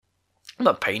I'm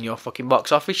not paying your fucking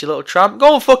box office, you little tramp.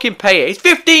 Go and fucking pay it. It's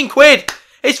 15 quid.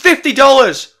 It's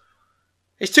 $50.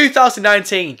 It's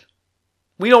 2019.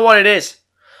 We know what it is.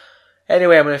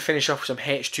 Anyway, I'm going to finish off with some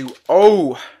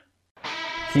H2O.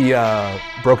 He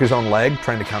broke his own leg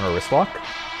trying to counter a wrist lock.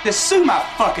 Just sue my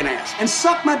fucking ass and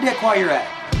suck my dick while you're at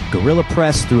it. Gorilla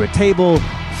press through a table,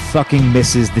 fucking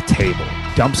misses the table.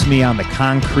 Dumps me on the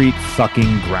concrete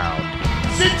fucking ground.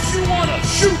 Since you want to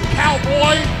shoot,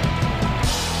 cowboy!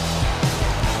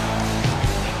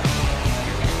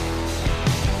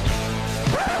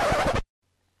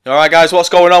 Alright guys, what's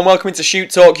going on? Welcome to Shoot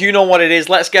Talk. You know what it is.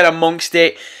 Let's get amongst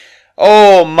it.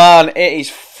 Oh man, it is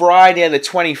Friday the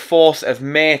 24th of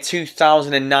May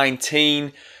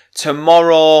 2019.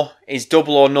 Tomorrow is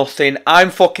Double or Nothing.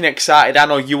 I'm fucking excited. I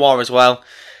know you are as well.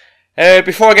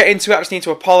 Before I get into it, I just need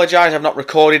to apologise. I've not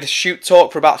recorded Shoot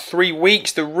Talk for about 3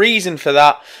 weeks. The reason for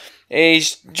that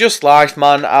is just life,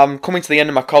 man. I'm coming to the end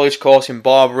of my college course in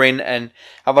barbering and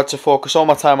I've had to focus all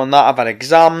my time on that. I've had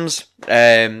exams,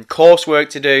 coursework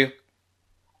to do.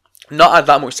 Not had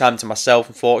that much time to myself,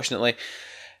 unfortunately.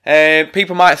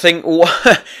 People might think,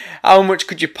 how much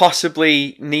could you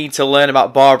possibly need to learn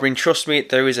about barbering? Trust me,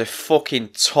 there is a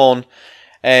fucking ton.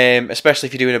 Especially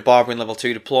if you're doing a barbering level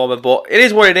 2 diploma. But it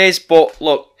is what it is. But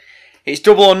look, it's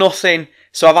Double or Nothing.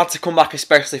 So I've had to come back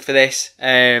especially for this.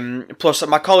 Plus,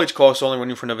 my college course is only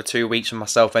running for another 2 weeks for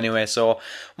myself anyway. So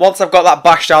once I've got that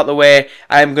bashed out the way,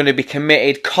 I am going to be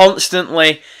committed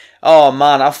constantly. Oh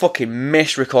man, I fucking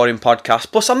miss recording podcasts.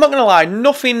 Plus, I'm not going to lie,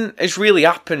 nothing has really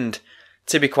happened,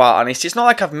 to be quite honest. It's not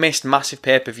like I've missed massive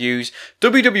pay-per-views.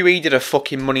 WWE did a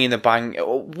fucking Money in the Bank.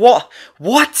 What?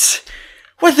 What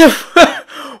the...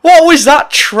 What was that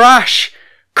trash?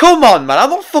 Come on, man.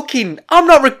 I'm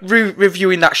not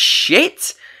reviewing that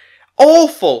shit.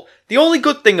 Awful. The only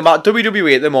good thing about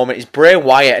WWE at the moment is Bray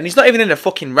Wyatt, and he's not even in a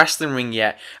fucking wrestling ring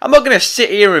yet. I'm not going to sit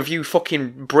here and review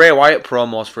fucking Bray Wyatt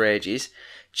promos for ages.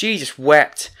 Jesus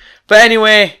wept. But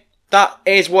anyway, that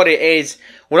is what it is.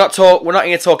 We're not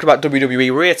here to talk about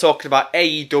WWE. We're here talking about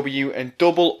AEW and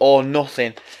Double or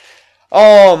Nothing.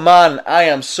 Oh man, I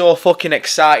am so fucking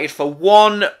excited. For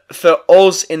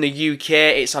us in the UK,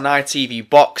 it's on ITV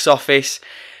Box Office.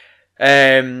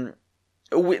 There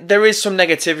is some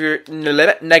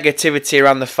negativity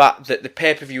around the fact that the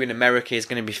pay-per-view in America is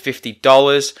going to be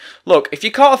 $50. Look, if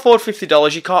you can't afford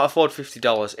 $50, you can't afford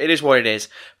 $50. It is what it is.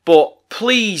 But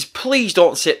please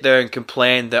don't sit there and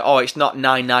complain that, oh, it's not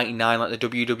 $9.99 like the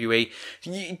WWE.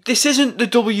 This isn't the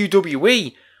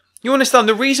WWE. You understand,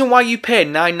 the reason why you pay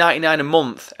 $9.99 a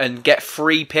month and get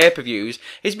free pay-per-views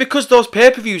is because those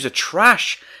pay-per-views are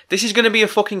trash. This is going to be a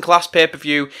fucking class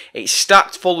pay-per-view. It's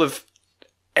stacked full of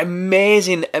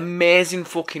amazing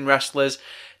fucking wrestlers.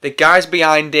 The guys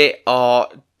behind it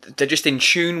they're just in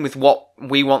tune with what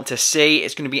we want to see.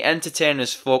 It's going to be entertaining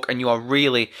as fuck, and you are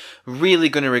really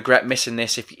going to regret missing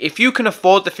this. If you can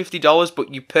afford the $50,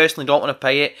 but you personally don't want to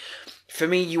pay it, for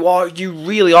me, you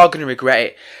really are going to regret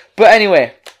it. But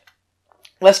anyway,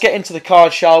 let's get into the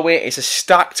card, shall we? It's a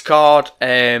stacked card.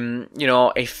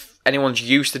 If anyone's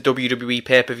used to WWE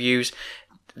pay-per-views,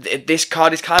 this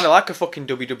card is kind of like a fucking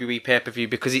WWE pay-per-view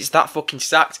because it's that fucking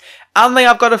stacked. And they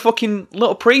have got a fucking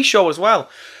little pre-show as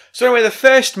well. So anyway, the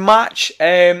first match,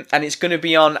 and it's going to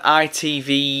be on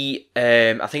ITV,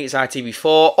 I think it's ITV4.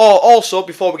 Oh, also,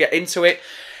 before we get into it,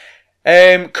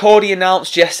 Cody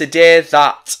announced yesterday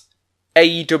that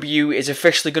AEW is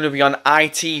officially going to be on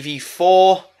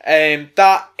ITV4.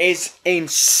 That is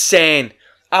insane.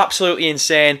 Absolutely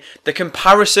insane. The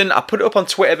comparison, I put it up on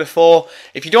Twitter before.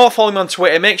 If you don't follow me on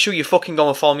Twitter, make sure you fucking go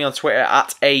and follow me on Twitter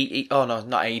at not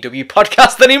AEW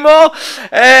Podcast anymore.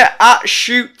 At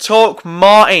Shoot Talk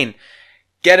Martin.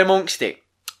 Get amongst it.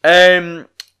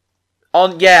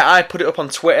 I put it up on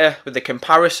Twitter with the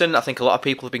comparison. I think a lot of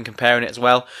people have been comparing it as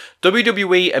well.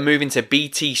 WWE are moving to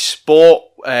BT Sport,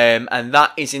 and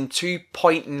that is in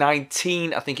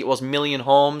 2.19, I think it was, million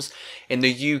homes in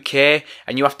the UK,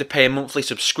 and you have to pay a monthly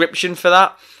subscription for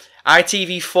that.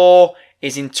 ITV4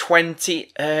 is in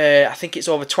I think it's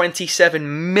over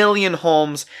 27 million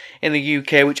homes in the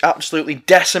UK, which absolutely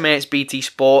decimates BT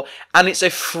Sport, and it's a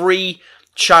free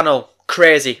channel.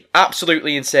 Crazy.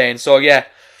 Absolutely insane. So yeah,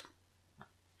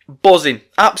 buzzing.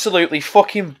 Absolutely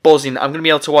fucking buzzing. I'm going to be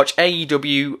able to watch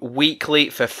AEW weekly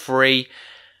for free.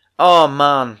 Oh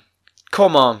man.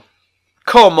 Come on.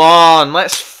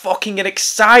 Let's fucking get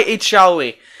excited, shall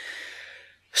we?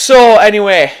 So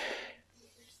anyway,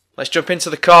 let's jump into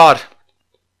the card.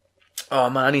 Oh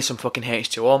man, I need some fucking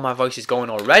H2O. My voice is going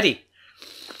already.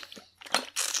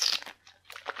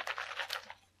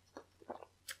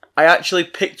 I actually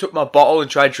picked up my bottle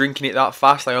and tried drinking it that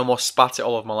fast, I almost spat it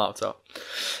all over my laptop.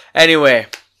 Anyway,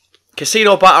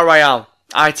 Casino Battle Royale,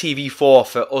 ITV4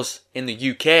 for us in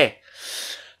the UK.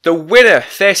 The winner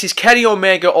faces Kenny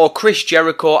Omega or Chris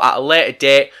Jericho at a later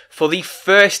date for the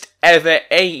first ever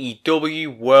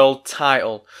AEW World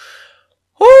title.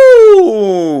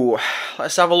 Ooh,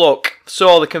 let's have a look.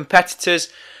 So the competitors,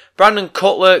 Brandon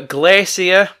Cutler,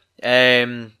 Glacier.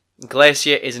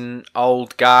 Glacier is an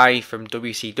old guy from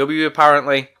WCW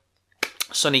apparently.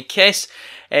 Sonny Kiss,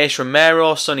 Ace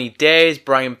Romero, Sonny Days,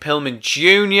 Brian Pillman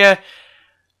Jr.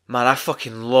 Man, I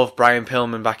fucking loved Brian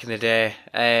Pillman back in the day.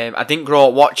 I didn't grow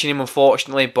up watching him,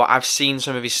 unfortunately, but I've seen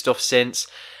some of his stuff since.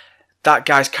 That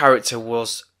guy's character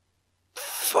was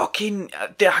fucking...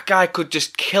 That guy could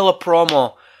just kill a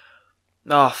promo.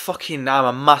 Oh, fucking... I'm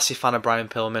a massive fan of Brian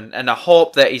Pillman, and I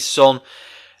hope that his son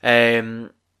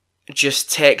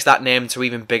just takes that name to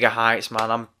even bigger heights,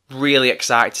 man. I'm really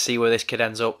excited to see where this kid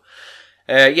ends up.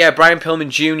 Brian Pillman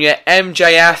Jr.,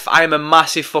 MJF. I am a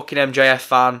massive fucking MJF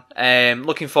fan.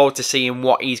 Looking forward to seeing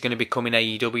what he's going to become in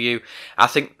AEW. I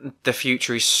think the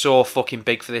future is so fucking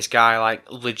big for this guy, like,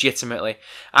 legitimately.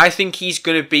 I think he's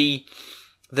going to be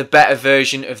the better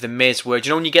version of The Miz, where, do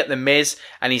you know when you get The Miz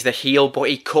and he's the heel, but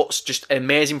he cuts just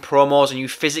amazing promos and you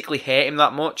physically hate him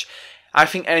that much? I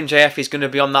think MJF is going to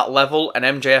be on that level, and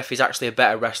MJF is actually a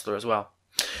better wrestler as well.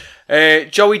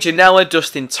 Joey Janela,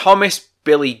 Dustin Thomas,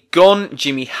 Billy Gunn,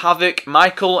 Jimmy Havoc,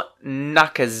 Michael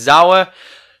Nakazawa,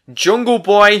 Jungle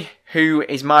Boy, who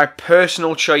is my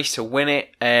personal choice to win it.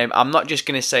 I'm not just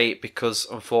going to say it because,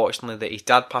 unfortunately, that his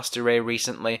dad passed away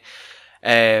recently.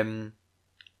 The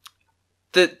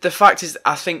fact is,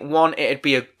 I think, one, it'd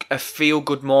be a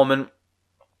feel-good moment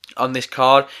on this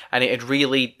card, and it'd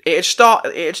start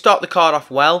the card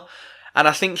off well. And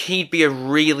I think he'd be a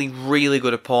really, really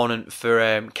good opponent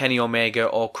for Kenny Omega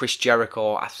or Chris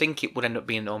Jericho. I think it would end up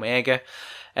being Omega.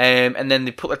 And then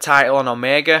they put the title on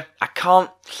Omega. I can't...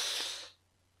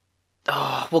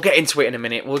 Oh, we'll get into it in a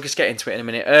minute.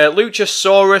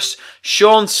 Luchasaurus,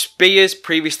 Sean Spears,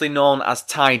 previously known as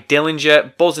Ty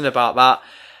Dillinger. Buzzing about that.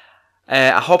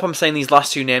 I hope I'm saying these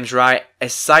last two names right.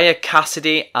 Isaiah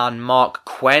Cassidy and Mark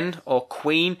Quinn, or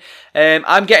Queen.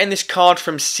 I'm getting this card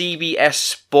from CBS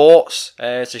Sports.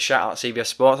 It's a shout out to CBS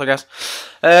Sports, I guess.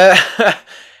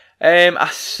 I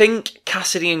think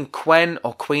Cassidy and Quinn,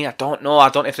 or Queen, I don't know. I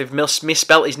don't know if they've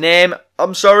misspelt his name.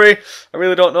 I'm sorry. I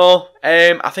really don't know.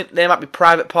 I think they might be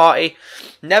Private Party.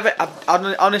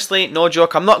 Honestly, no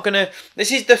joke. I'm not going to...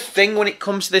 This is the thing when it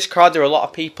comes to this card. There are a lot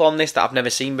of people on this that I've never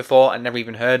seen before and never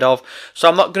even heard of. So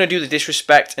I'm not going to do the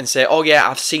disrespect and say, oh yeah,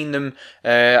 I've seen them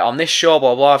on this show,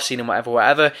 blah, blah, I've seen them,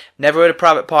 whatever. Never heard of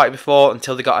Private Party before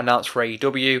until they got announced for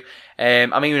AEW.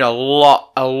 I'm hearing a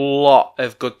lot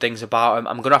of good things about them.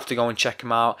 I'm going to have to go and check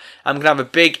them out. I'm going to have a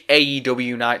big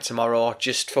AEW night tomorrow.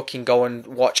 Just fucking go and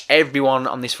watch everyone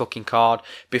on this fucking card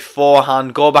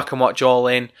beforehand. Go back and watch All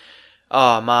In.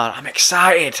 Oh man, I'm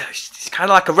excited. It's kind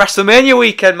of like a WrestleMania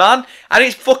weekend, man. And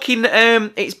it's fucking,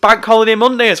 it's Bank Holiday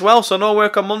Monday as well, so no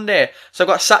work on Monday. So I've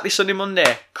got Saturday, Sunday,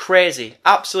 Monday. Crazy.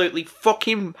 Absolutely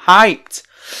fucking hyped.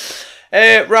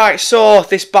 Right, so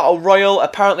this Battle Royal,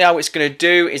 apparently how it's going to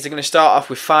do is they're going to start off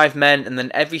with 5 men, and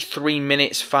then every 3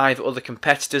 minutes, 5 other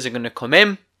competitors are going to come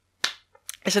in.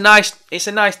 It's a nice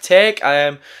take.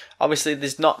 Obviously,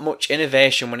 there's not much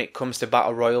innovation when it comes to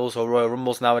Battle Royals or Royal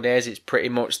Rumbles nowadays. It's pretty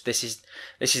much, this is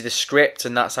the script,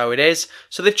 and that's how it is.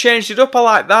 So they've changed it up, I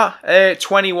like that.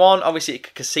 21, obviously it's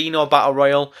a Casino Battle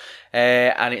Royal,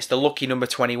 and it's the lucky number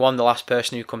 21, the last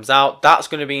person who comes out. That's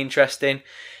going to be interesting.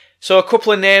 So a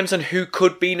couple of names on who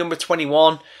could be number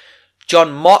 21.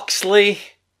 Jon Moxley,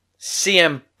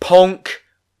 CM Punk,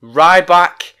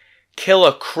 Ryback,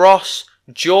 Killer Kross,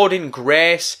 Jordan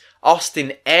Grace,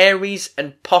 Austin Aries,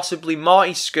 and possibly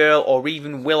Marty Scurll or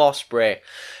even Will Ospreay.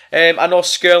 I know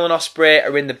Scurll and Ospreay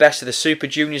are in the best of the Super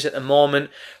Juniors at the moment,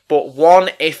 but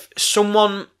if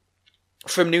someone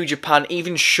from New Japan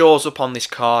even shows up on this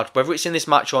card, whether it's in this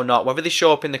match or not, whether they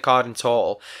show up in the card in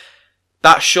total,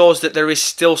 that shows that there is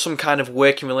still some kind of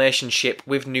working relationship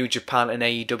with New Japan and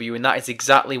AEW, and that is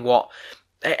exactly what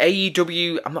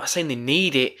AEW, I'm not saying they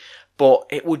need it, but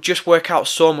it would just work out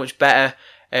so much better.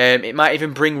 It might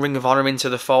even bring Ring of Honor into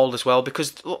the fold as well,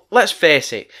 because let's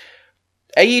face it,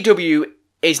 AEW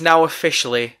is now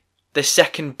officially the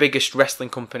second biggest wrestling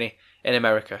company in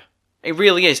America. It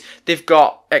really is. They've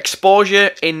got exposure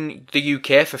in the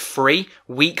UK for free,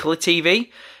 weekly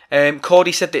TV.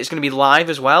 Cody said that it's going to be live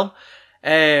as well.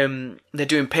 They're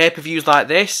doing pay-per-views like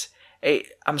this.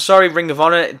 I'm sorry, Ring of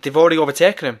Honor, they've already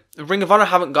overtaken them. Ring of Honor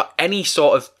haven't got any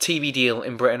sort of TV deal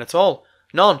in Britain at all.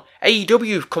 None.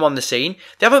 AEW have come on the scene.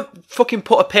 They haven't fucking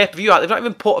put a pay-per-view out. They've not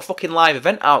even put a fucking live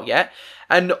event out yet.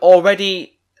 And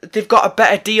already they've got a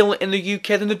better deal in the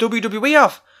UK than the WWE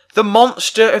have. The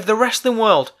monster of the wrestling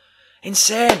world.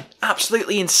 Insane.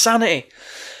 Absolutely insanity.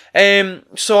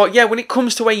 So, yeah, when it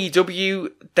comes to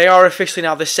AEW, they are officially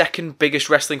now the second biggest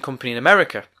wrestling company in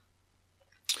America.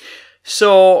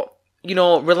 So, you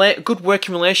know, good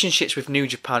working relationships with New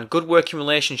Japan, good working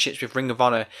relationships with Ring of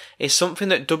Honor is something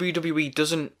that WWE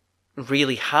doesn't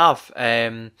really have.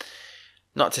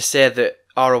 Not to say that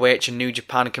ROH and New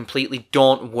Japan completely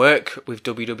don't work with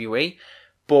WWE,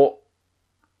 but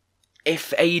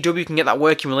if AEW can get that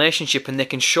working relationship and they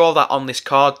can show that on this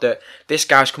card that this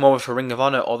guy's come over for Ring of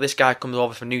Honor or this guy comes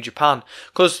over for New Japan,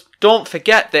 because don't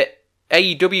forget that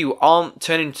AEW aren't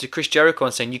turning to Chris Jericho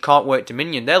and saying you can't work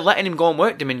Dominion. They're letting him go and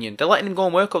work Dominion. They're letting him go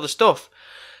and work other stuff.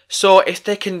 So if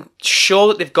they can show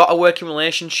that they've got a working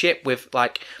relationship with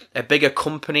like a bigger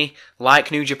company like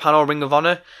New Japan or Ring of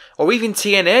Honor, or even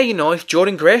TNA, you know, if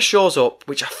Jordan Grace shows up,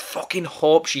 which I fucking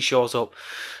hope she shows up,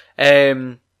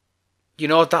 you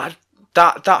know,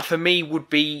 that for me would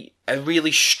be a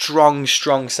really strong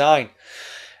sign.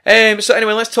 So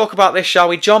anyway, let's talk about this, shall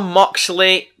we? Jon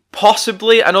Moxley,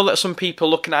 possibly. I know that some people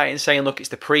are looking at it and saying, look, it's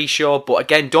the pre-show, but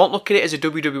again, don't look at it as a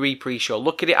WWE pre-show.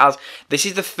 Look at it as this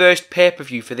is the first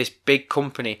pay-per-view for this big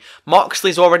company.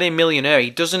 Moxley's already a millionaire.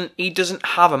 He doesn't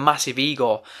have a massive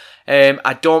ego.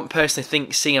 I don't personally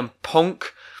think CM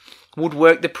Punk would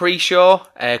work the pre-show,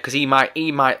 because he might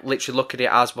literally look at it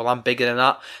as, well, I'm bigger than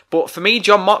that. But for me,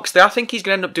 Jon Moxley, I think he's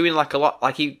going to end up doing like a lot,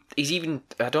 like he's even,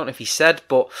 I don't know if he said,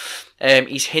 but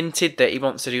he's hinted that he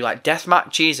wants to do like death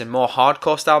matches and more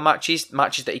hardcore style matches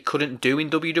that he couldn't do in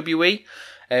WWE,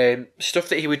 stuff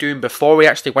that he was doing before he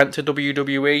actually went to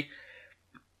WWE.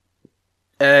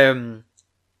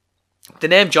 The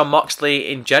name Jon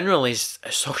Moxley in general is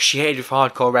associated with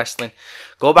hardcore wrestling.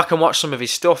 Go back and watch some of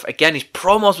his stuff. Again, his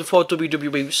promos before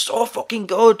WWE was so fucking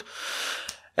good.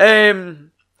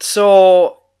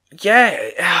 So,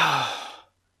 yeah.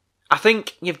 I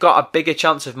think you've got a bigger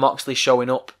chance of Moxley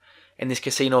showing up in this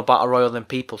Casino Battle Royal than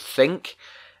people think.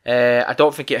 I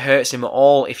don't think it hurts him at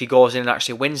all if he goes in and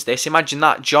actually wins this. Imagine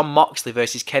that, Jon Moxley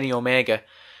versus Kenny Omega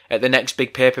at the next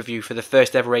big pay-per-view for the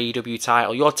first ever AEW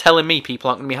title. You're telling me people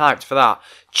aren't going to be hyped for that?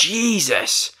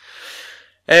 Jesus!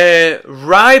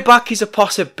 Ryback is a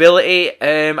possibility.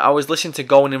 I was listening to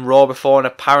Going in Raw before, and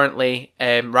apparently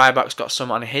Ryback's got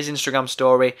some on his Instagram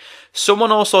story.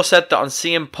 Someone also said that on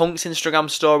CM Punk's Instagram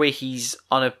story, he's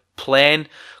on a plane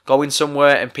going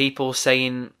somewhere, and people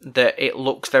saying that it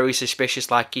looks very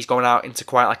suspicious, like he's going out into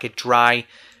quite like a dry,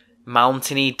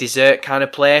 mountainy desert kind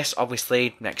of place,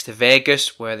 obviously next to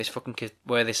Vegas, where this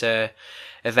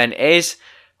event is.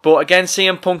 But again,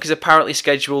 CM Punk is apparently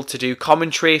scheduled to do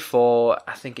commentary for,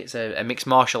 I think it's a mixed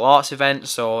martial arts event,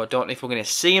 so I don't know if we're going to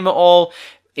see him at all.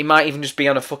 He might even just be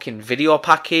on a fucking video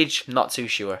package, not too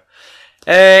sure.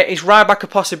 Is Ryback a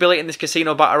possibility in this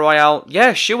Casino Battle Royale?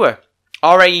 Yeah, sure.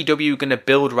 Are AEW going to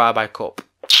build Ryback up?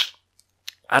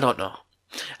 I don't know.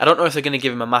 I don't know if they're going to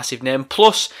give him a massive name.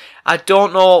 Plus, I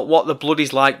don't know what the blood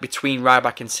is like between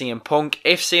Ryback and CM Punk.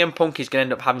 If CM Punk is going to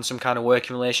end up having some kind of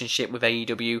working relationship with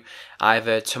AEW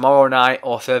either tomorrow night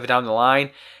or further down the line,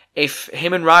 if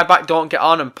him and Ryback don't get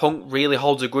on and Punk really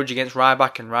holds a grudge against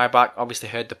Ryback, and Ryback obviously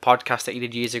heard the podcast that he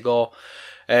did years ago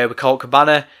with Colt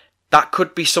Cabana, that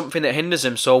could be something that hinders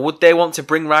him. So would they want to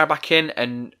bring Ryback in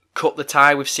and cut the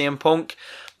tie with CM Punk?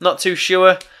 Not too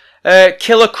sure.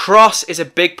 Killer Kross is a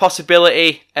big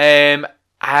possibility.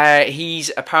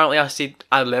 He's apparently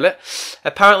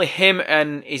apparently him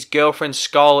and his girlfriend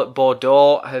Scarlett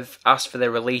Bordeaux have asked for their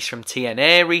release from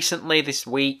TNA recently this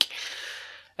week.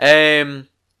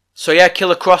 So yeah,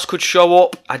 Killer Kross could show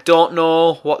up. I don't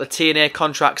know what the TNA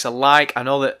contracts are like. I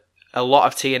know that a lot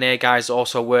of TNA guys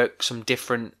also work some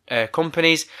different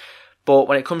companies, but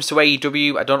when it comes to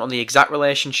AEW, I don't know the exact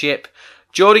relationship.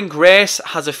 Jordan Grace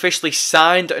has officially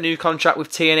signed a new contract with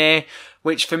TNA,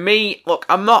 which for me, look,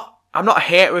 I'm not a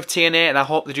hater of TNA, and I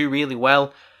hope they do really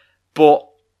well, but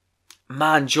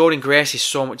man, Jordan Grace is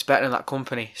so much better than that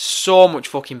company. So much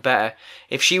fucking better.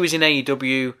 If she was in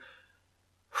AEW,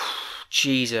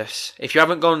 Jesus. If you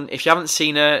haven't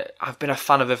seen her, I've been a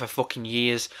fan of her for fucking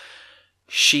years.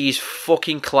 She's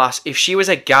fucking class. If she was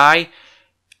a guy,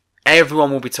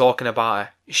 everyone will be talking about her.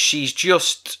 She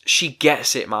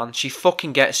gets it, man. She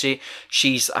fucking gets it.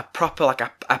 She's a proper, like,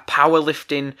 a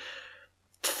powerlifting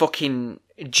fucking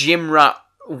gym rat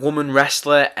woman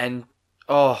wrestler, and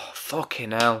oh,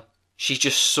 fucking hell. She's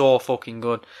just so fucking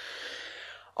good.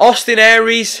 Austin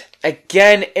Aries,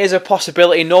 again, is a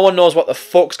possibility. No one knows what the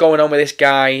fuck's going on with this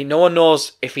guy. No one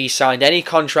knows if he's signed any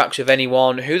contracts with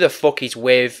anyone, who the fuck he's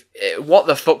with, what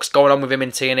the fuck's going on with him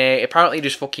in TNA. Apparently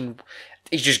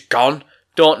he's just gone.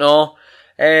 Don't know.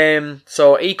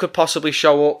 So he could possibly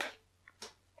show up.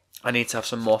 I need to have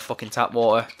some more fucking tap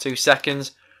water. 2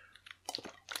 seconds.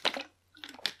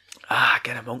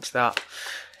 Get amongst that.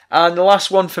 And the last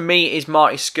one for me is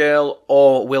Marty Scurll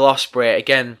or Will Ospreay.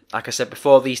 Again, like I said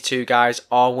before, these two guys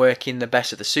are working the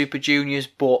best of the Super Juniors,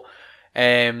 but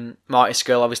Marty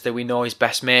Scurll, obviously, we know he's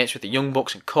best mates with the Young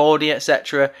Bucks and Cody,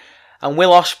 etc. And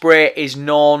Will Ospreay is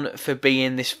known for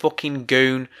being this fucking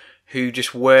goon who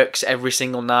just works every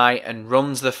single night and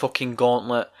runs the fucking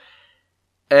gauntlet.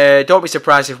 Don't be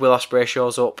surprised if Will Ospreay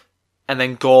shows up and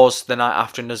then goes the night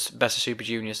after and does best of Super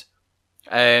Juniors.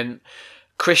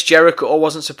 Chris Jericho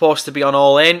wasn't supposed to be on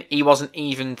All In. He wasn't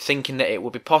even thinking that it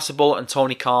would be possible, and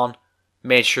Tony Khan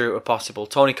made sure it was possible.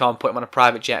 Tony Khan put him on a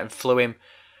private jet and flew him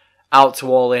out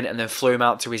to All In and then flew him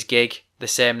out to his gig the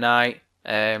same night.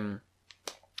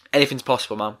 Anything's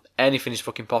possible, man. Anything is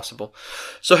fucking possible.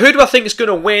 So who do I think is going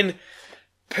to win?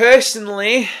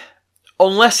 Personally,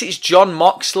 unless it's Jon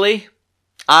Moxley,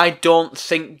 I don't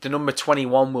think the number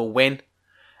 21 will win.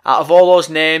 Out of all those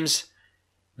names,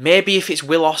 maybe if it's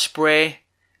Will Ospreay,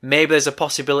 maybe there's a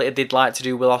possibility they'd like to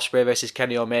do Will Ospreay versus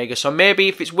Kenny Omega. So maybe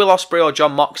if it's Will Ospreay or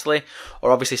Jon Moxley,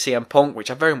 or obviously CM Punk,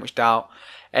 which I very much doubt,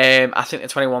 I think the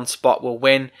 21 spot will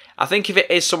win. I think if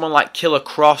it is someone like Killer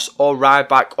Cross or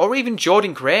Ryback or even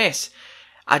Jordynne Grace,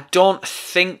 I don't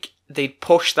think they'd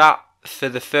push that for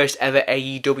the first ever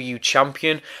AEW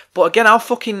champion. But again,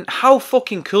 how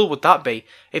fucking cool would that be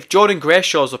if Jordynne Grace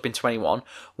shows up in 21,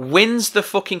 wins the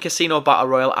fucking Casino Battle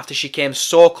Royal after she came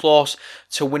so close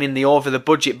to winning the over the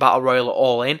budget Battle Royal at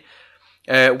All In,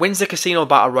 wins the Casino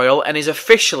Battle Royal and is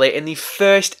officially in the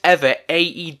first ever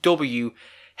AEW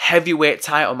heavyweight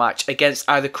title match against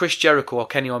either Chris Jericho or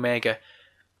Kenny Omega.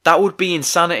 That would be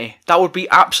insanity. That would be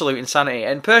absolute insanity.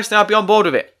 And personally, I'd be on board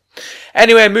with it.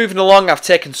 Anyway, moving along, I've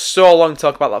taken so long to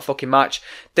talk about that fucking match.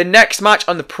 The next match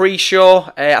on the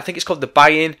pre-show, I think it's called The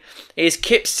Buy-In, is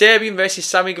Kip Sabian versus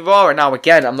Sammy Guevara. Now,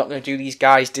 again, I'm not going to do these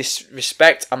guys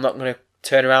disrespect. I'm not going to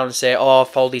turn around and say, I've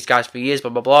followed these guys for years,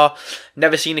 blah, blah, blah.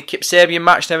 Never seen a Kip Sabian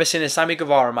match, never seen a Sammy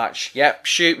Guevara match. Yep,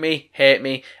 shoot me, hate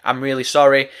me, I'm really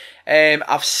sorry.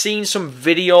 I've seen some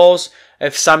videos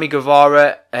of Sammy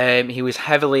Guevara. He was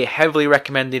heavily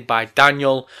recommended by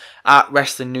Daniel at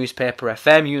Wrestling Newspaper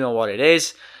FM. You know what it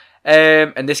is.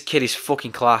 And this kid is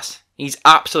fucking class. He's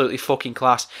absolutely fucking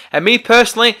class. And me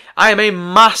personally, I am a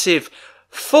massive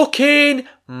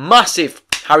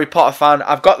Harry Potter fan.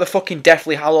 I've got the fucking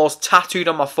Deathly Hallows tattooed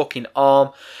on my fucking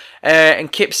arm.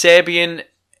 And Kip Sabian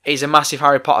is a massive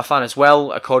Harry Potter fan as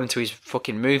well, according to his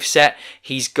fucking moveset.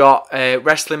 He's got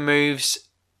wrestling moves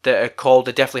that are called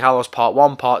the Deathly Hallows Part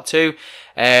 1, Part 2.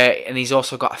 And he's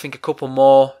also got, I think, a couple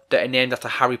more that are named after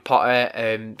Harry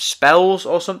Potter spells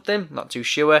or something. Not too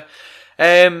sure.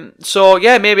 So,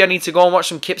 yeah, maybe I need to go and watch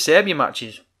some Kip Sabian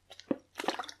matches.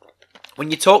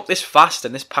 When you talk this fast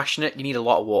and this passionate, you need a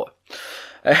lot of water.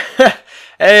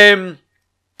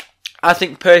 I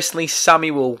think, personally, Sammy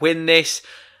will win this.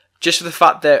 Just for the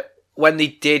fact that when they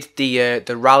did the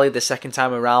rally the second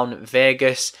time around at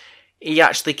Vegas, he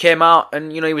actually came out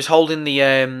and, he was holding the,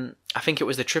 I think it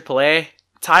was the AAA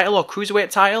title or Cruiserweight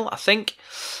title, I think.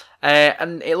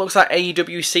 And it looks like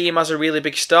AEW see him as a really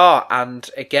big star. And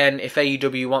again, if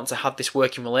AEW want to have this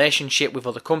working relationship with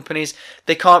other companies,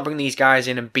 they can't bring these guys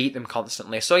in and beat them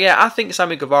constantly. So yeah, I think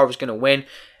Sammy Guevara is going to win.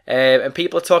 And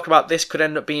people are talking about this could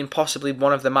end up being possibly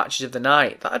one of the matches of the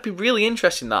night. That'd be really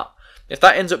interesting, that. If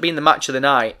that ends up being the match of the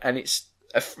night and it's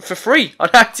for free on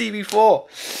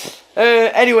ITV4.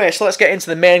 Anyway, so let's get into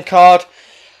the main card.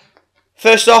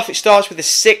 First off, it starts with a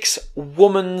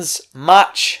 6-women's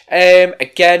match.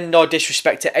 Again, no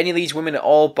disrespect to any of these women at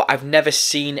all, but I've never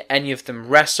seen any of them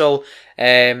wrestle.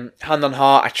 Hand on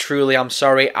heart, I truly am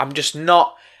sorry. I'm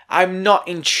not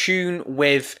in tune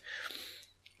with,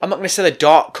 I'm not going to say the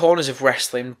dark corners of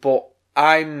wrestling, but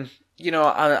I'm not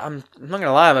going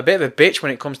to lie, I'm a bit of a bitch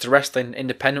when it comes to wrestling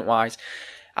independent-wise.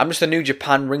 I'm just a New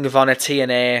Japan, Ring of Honor,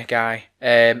 TNA guy.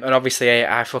 And obviously,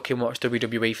 I fucking watch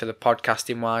WWE for the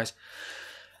podcasting-wise.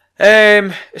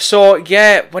 So,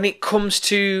 yeah, when it comes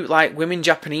to, like, women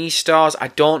Japanese stars, I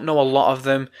don't know a lot of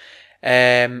them.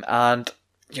 And,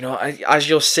 as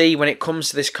you'll see, when it comes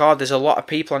to this card, there's a lot of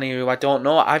people on here who I don't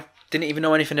know. I didn't even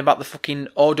know anything about the fucking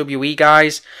OWE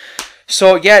guys.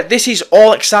 So, yeah, this is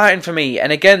all exciting for me.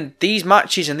 And again, these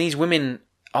matches and these women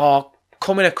are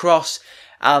coming across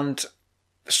and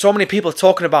so many people are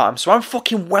talking about them. So I'm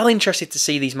fucking well interested to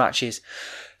see these matches.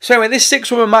 So anyway, this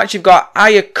 6-woman match, you've got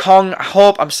Aya Kong. I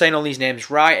hope I'm saying all these names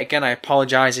right. Again, I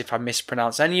apologise if I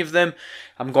mispronounce any of them.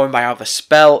 I'm going by how they're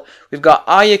spelled. We've got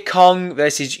Aya Kong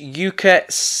versus Yuka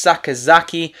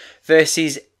Sakazaki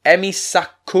versus Emi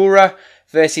Sakura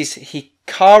versus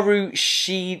Hikaru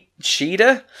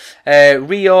Shida,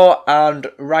 Ryo,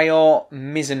 and Ryo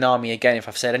Mizunami. Again, if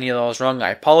I've said any of those wrong,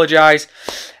 I apologise.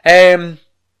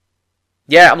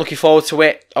 Yeah, I'm looking forward to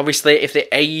it. Obviously, if the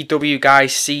AEW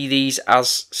guys see these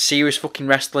as serious fucking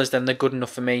wrestlers, then they're good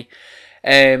enough for me.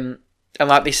 And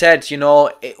like they said, you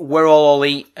know, we're all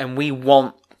elite and we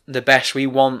want the best. We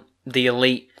want the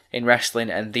elite in wrestling,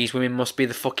 and these women must be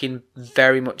the fucking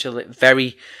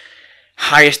very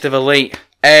highest of elite.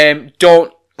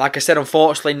 Like I said,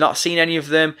 unfortunately, not seen any of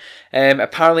them.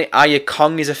 Apparently, Aya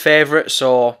Kong is a favourite,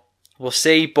 so we'll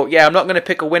see. But yeah, I'm not going to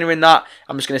pick a winner in that.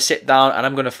 I'm just going to sit down and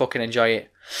I'm going to fucking enjoy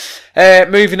it.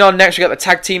 Moving on, next we got the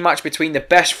tag team match between the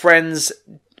Best Friends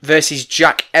versus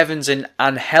Jack Evans and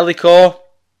Angelico.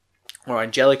 Or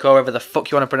Angelico, however the fuck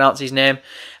you want to pronounce his name.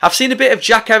 I've seen a bit of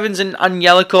Jack Evans and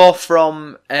Angelico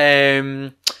from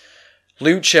Lucha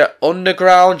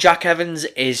Underground. Jack Evans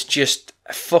is just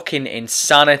fucking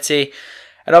insanity.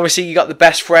 And obviously you got the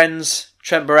Best Friends,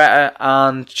 Trent Beretta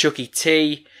and Chucky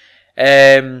T.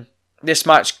 This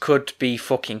match could be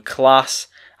fucking class.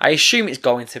 I assume it's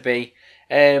going to be.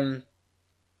 Who's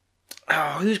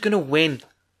going to win?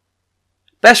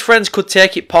 Best Friends could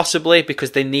take it possibly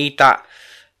because they need that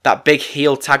big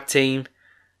heel tag team.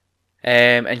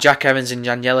 And Jack Evans and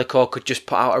Angelico could just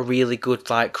put out a really good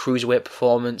like cruiserweight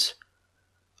performance.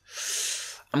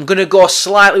 I'm going to go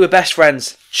slightly with Best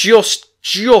Friends. Just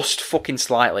fucking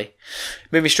slightly.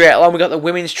 Moving straight along, we got the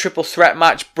women's triple threat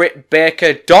match.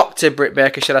 Dr. Britt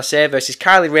Baker, should I say, versus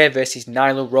Kylie Rae versus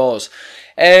Nyla Rose.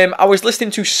 I was listening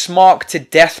to Smark to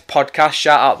Death podcast,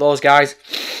 shout out those guys,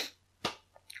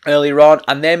 earlier on,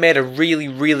 and they made a really,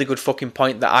 really good fucking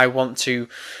point that I want to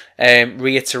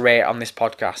reiterate on this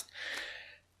podcast.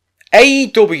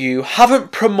 AEW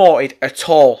haven't promoted at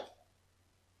all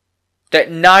that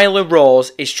Nyla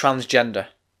Rose is transgender.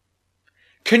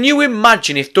 Can you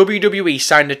imagine if WWE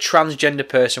signed a transgender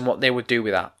person, what they would do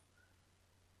with that?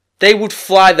 They would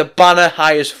fly the banner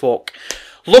high as fuck.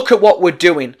 Look at what we're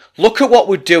doing. Look at what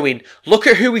we're doing. Look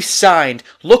at who we've signed.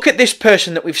 Look at this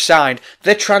person that we've signed.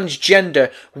 They're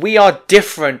transgender. We are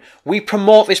different. We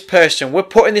promote this person. We're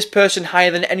putting this person higher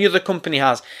than any other company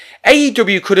has.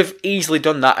 AEW could have easily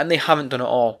done that, and they haven't done it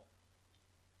all.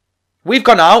 We've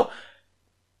gone out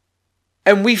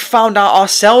and we've found out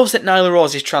ourselves that Nyla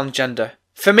Rose is transgender.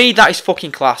 For me, that is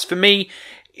fucking class. For me,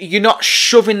 you're not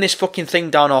shoving this fucking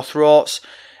thing down our throats.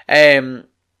 Nyla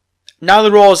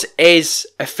Rose is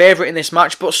a favourite in this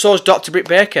match, but so is Dr. Britt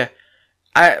Baker.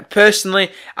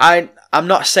 Personally, I'm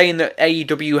not saying that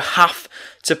AEW have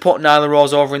to put Nyla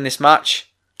Rose over in this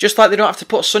match. Just like they don't have to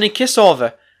put Sonny Kiss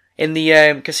over in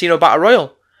the Casino Battle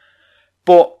Royal.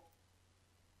 But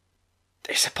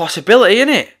it's a possibility, isn't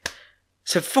it?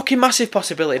 It's a fucking massive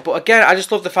possibility. But again, I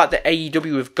just love the fact that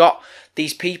AEW have got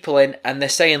these people in and they're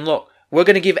saying, look, we're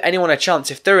going to give anyone a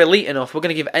chance. If they're elite enough, we're going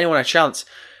to give anyone a chance.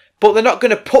 But they're not going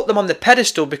to put them on the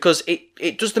pedestal because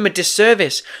it does them a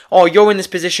disservice. Oh, you're in this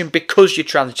position because you're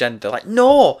transgender. Like,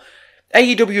 no.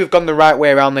 AEW have gone the right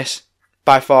way around this,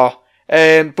 by far.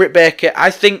 Britt Baker,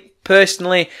 I think,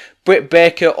 personally, Britt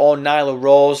Baker or Nyla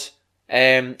Rose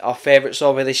are favourites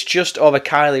over this, just over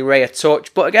Kylie Rae a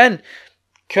touch. But again,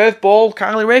 curveball,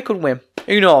 Kylie Rae could win.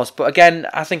 Who knows? But again,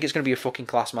 I think it's going to be a fucking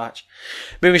class match.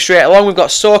 Moving straight along, we've got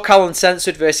SoCal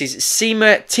Uncensored versus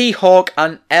Seema, T-Hawk,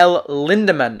 and El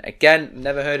Lindaman. Again,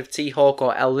 never heard of T-Hawk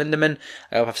or El Lindaman.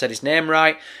 I hope I've said his name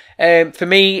right. For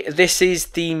me, this is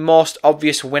the most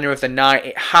obvious winner of the night.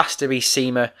 It has to be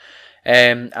Seema.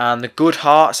 And the Good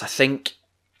Hearts, I think,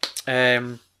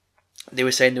 they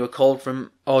were saying they were called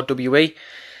from OWE.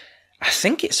 I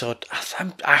think it's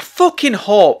I fucking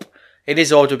hope it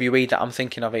is OWE that I'm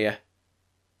thinking of here.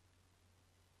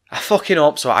 I fucking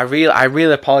hope so. I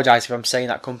really apologise if I'm saying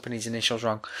that company's initials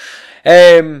wrong.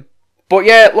 But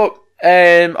yeah, look,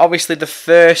 obviously the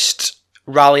first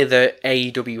rally that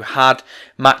AEW had,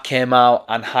 Matt came out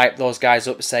and hyped those guys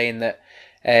up, saying that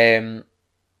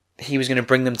he was going to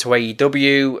bring them to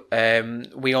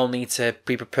AEW. We all need to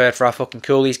be prepared for how fucking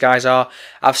cool these guys are.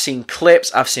 I've seen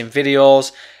clips, I've seen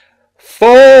videos.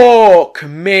 Fuck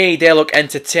me, they look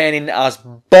entertaining as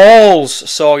balls.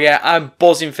 So yeah, I'm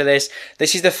buzzing for this.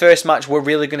 This is the first match we're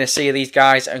really going to see of these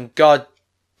guys, and god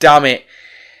damn it.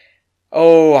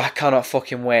 Oh, I cannot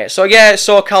fucking wait. So yeah,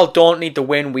 SoCal don't need the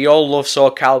win. We all love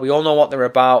SoCal. We all know what they're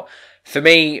about. For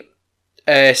me,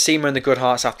 Seema and the Good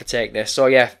Hearts have to take this. So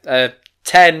yeah,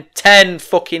 10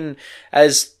 fucking,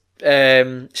 as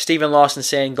Stephen Lawson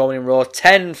saying going in Raw,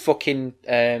 10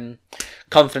 fucking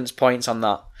confidence points on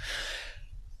that.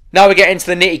 Now we get into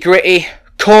the nitty gritty.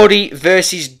 Cody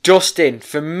versus Dustin.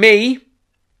 For me,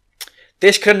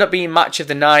 This could end up being match of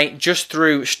the night just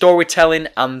through storytelling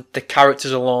and the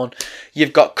characters alone.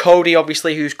 You've got Cody,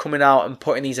 obviously, who's coming out and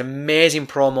putting these amazing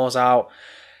promos out,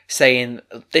 saying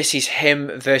this is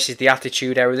him versus the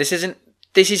Attitude Era. This is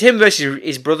him versus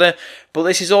his brother, but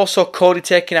this is also Cody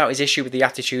taking out his issue with the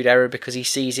Attitude Era because he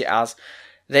sees it as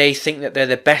they think that they're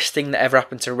the best thing that ever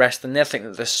happened to wrestling. They think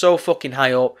that they're so fucking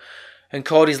high up. And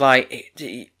Cody's like,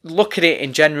 look at it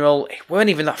in general, it weren't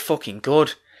even that fucking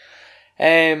good.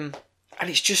 And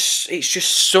it's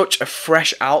just such a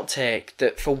fresh outtake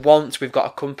that for once we've got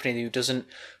a company who doesn't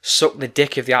suck the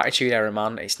dick of the Attitude Era,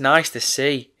 man. It's nice to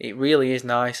see. It really is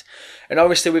nice. And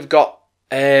obviously we've got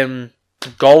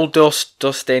Goldust,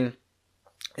 Dustin.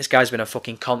 This guy's been a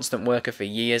fucking constant worker for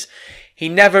years. He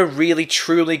never really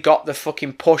truly got the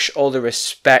fucking push or the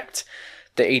respect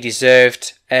that he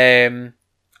deserved. When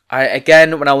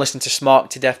I listened to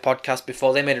Smart to Death podcast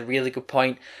before, they made a really good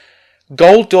point.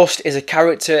 Goldust is a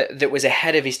character that was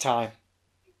ahead of his time.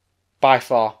 By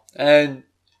far.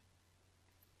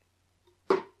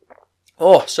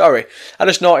 Oh, sorry. I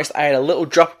just noticed I had a little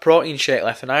drop of protein shake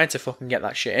left and I had to fucking get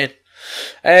that shit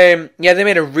in. They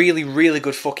made a really, really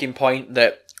good fucking point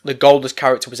that the Goldust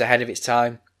character was ahead of its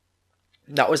time.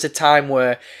 That was a time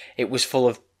where it was full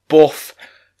of buff,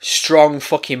 strong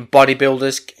fucking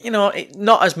bodybuilders. You know,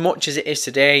 not as much as it is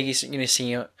today. You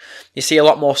see a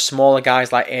lot more smaller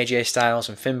guys like AJ Styles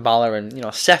and Finn Balor,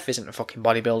 and Seth isn't a fucking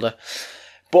bodybuilder.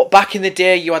 But back in the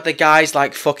day, you had the guys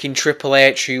like fucking Triple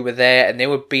H who were there, and they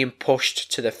were being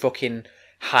pushed to the fucking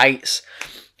heights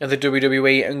of the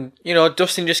WWE. And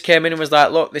Dustin just came in and was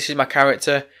like, "Look, this is my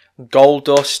character,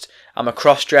 Goldust. I'm a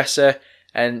cross-dresser,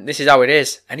 and this is how it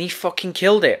is." And he fucking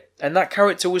killed it. And that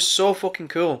character was so fucking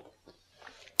cool.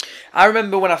 I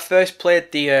remember when I first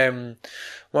played the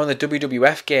one of the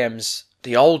WWF games,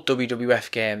 the old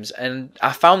WWF games, and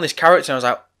I found this character and I was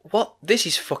like, what? This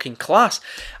is fucking class.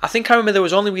 I think I remember there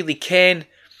was only really Kane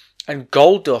and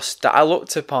Goldust that I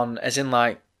looked upon as in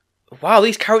like, wow,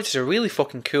 these characters are really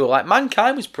fucking cool. Like,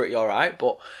 Mankind was pretty alright,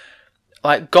 but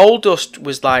like Goldust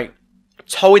was like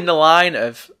towing the line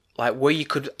of like where you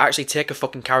could actually take a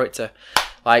fucking character.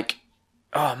 Like,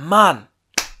 oh man.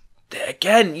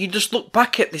 Again, you just look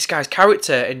back at this guy's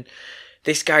character and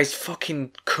this guy's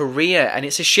fucking career, and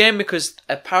it's a shame because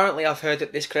apparently I've heard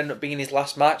that this could end up being his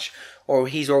last match, or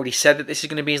he's already said that this is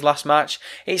going to be his last match.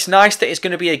 It's nice that it's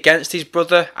going to be against his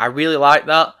brother. I really like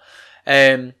that.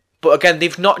 But again,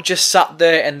 they've not just sat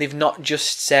there and they've not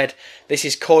just said, this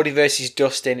is Cody versus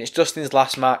Dustin. It's Dustin's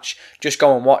last match. Just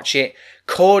go and watch it.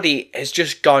 Cody has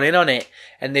just gone in on it,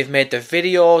 and they've made the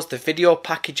videos, the video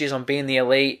packages on Being the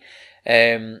Elite.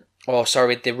 The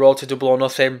Road to Double or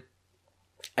Nothing.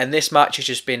 And this match has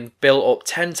just been built up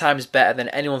 10 times better than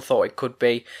anyone thought it could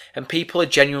be. And people are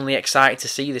genuinely excited to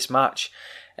see this match.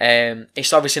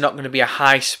 It's obviously not going to be a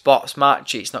high spots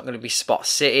match. It's not going to be Spot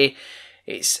City.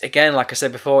 It's, again, like I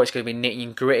said before, it's going to be nitty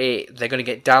and gritty. They're going to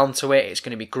get down to it. It's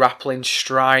going to be grappling,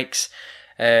 strikes,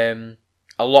 a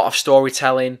lot of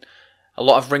storytelling, a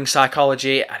lot of ring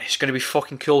psychology, and it's going to be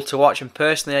fucking cool to watch. And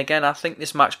personally, again, I think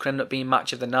this match could end up being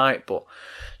match of the night, but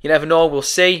you never know, we'll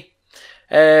see.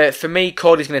 For me,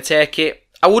 Cody's going to take it.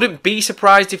 I wouldn't be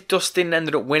surprised if Dustin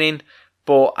ended up winning,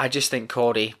 but I just think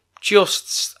Cody,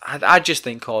 I just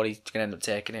think Cody's going to end up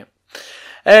taking it.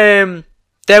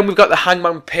 Then we've got the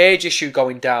Hangman Page issue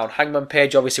going down. Hangman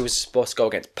Page obviously was supposed to go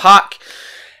against Pac.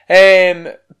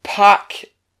 Pac,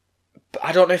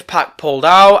 I don't know if Pac pulled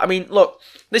out. I mean, look,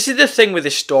 this is the thing with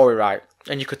this story, right?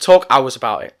 And you could talk hours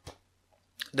about it.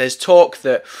 There's talk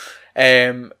that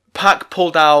Pac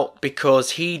pulled out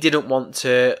because he didn't want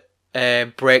to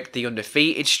break the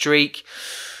undefeated streak.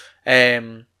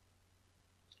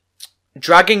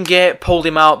 Dragon Gate pulled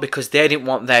him out because they didn't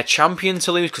want their champion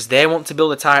to lose, because they want to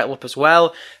build a title up as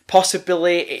well.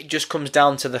 Possibly it just comes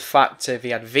down to the fact of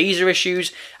he had visa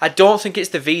issues. I don't think it's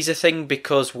the visa thing,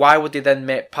 because why would they then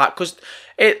make Pac? Because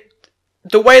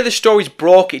the way the story's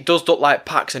broke, it does look like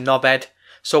Pac's a knobhead.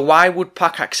 So why would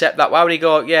Pac accept that? Why would he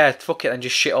go, yeah, fuck it and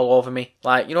just shit all over me?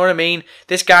 Like, you know what I mean?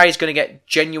 This guy is going to get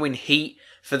genuine heat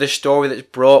for the story that's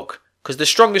broke. Because the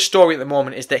strongest story at the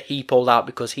moment is that he pulled out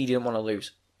because he didn't want to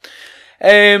lose.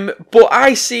 But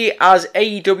I see as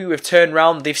AEW have turned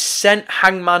around, they've sent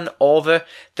Hangman over.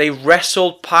 They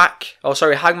wrestled Pac.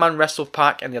 Hangman wrestled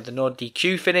Pac and they had the no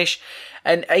DQ finish.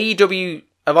 And AEW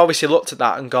have obviously looked at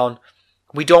that and gone,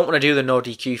 we don't want to do the no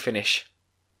DQ finish.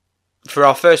 For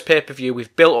our first pay-per-view,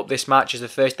 we've built up this match as the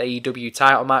first AEW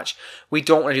title match. We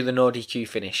don't want to do the no DQ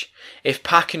finish. If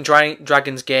Pac and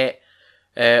Dragon Gate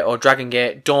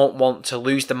don't want to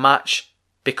lose the match,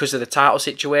 because of the title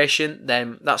situation,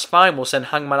 then that's fine. We'll send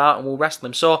Hangman out and we'll wrestle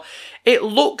him. So it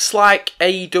looks like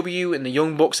AEW and the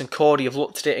Young Bucks and Cody have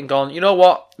looked at it and gone, you know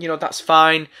what? That's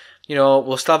fine.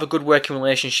 We'll still have a good working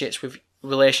relationship with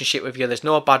you. There's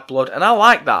no bad blood. And I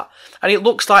like that. And it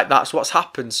looks like that's what's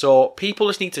happened. So people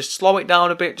just need to slow it down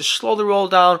a bit. Just slow the roll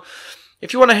down.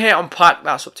 If you want to hate on Pac,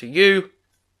 that's up to you.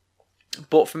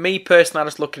 But for me personally, I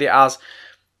just look at it as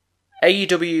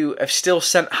AEW have still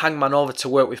sent Hangman over to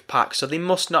work with Pac, so they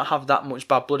must not have that much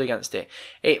bad blood against it.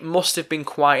 It must have been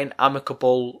quite an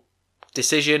amicable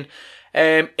decision.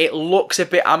 It looks a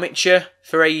bit amateur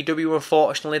for AEW,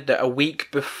 unfortunately, that a week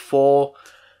before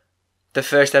the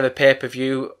first ever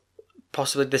pay-per-view,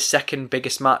 possibly the second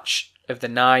biggest match of the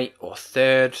night, or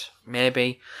third,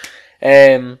 maybe,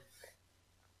 and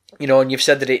you've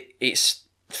said that it's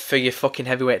for your fucking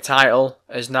heavyweight title,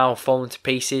 has now fallen to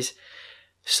pieces.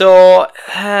 So,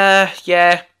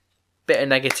 yeah, bit of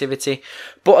negativity.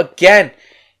 But again,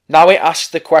 now it asks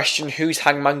the question, who's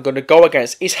Hangman going to go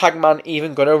against? Is Hangman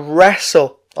even going to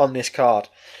wrestle on this card?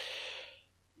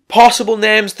 Possible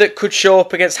names that could show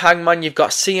up against Hangman. You've got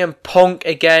CM Punk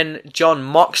again, Jon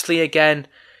Moxley again,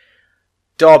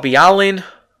 Darby Allin,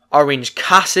 Orange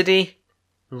Cassidy,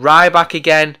 Ryback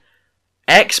again,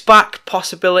 X-Pac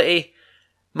possibility,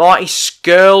 Marty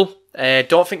Scurll.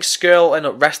 Don't think Scurll will end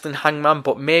up wrestling Hangman,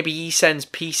 but maybe he sends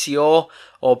PCO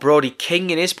or Brody King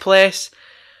in his place.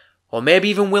 Or maybe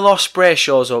even Will Ospreay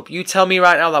shows up. You tell me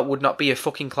right now that would not be a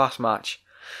fucking class match.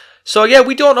 So yeah,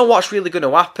 we don't know what's really going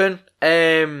to happen.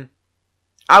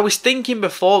 I was thinking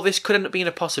before this could end up being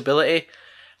a possibility.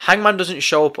 Hangman doesn't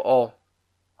show up at all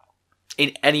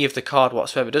in any of the card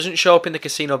whatsoever. Doesn't show up in the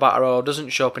Casino Battle Royal. Doesn't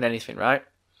show up in anything, right?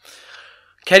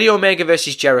 Kenny Omega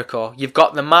versus Jericho. You've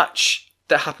got the match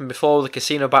that happened before the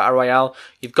Casino Battle Royale.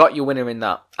 You've got your winner in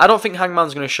that. I don't think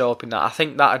Hangman's going to show up in that. I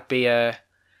think that'd be I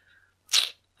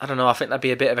think that'd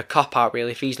be a bit of a cop-out,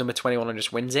 really, if he's number 21 and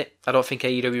just wins it. I don't think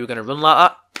AEW are going to run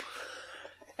like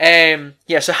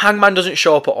that. So Hangman doesn't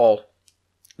show up at all.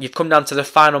 You've come down to the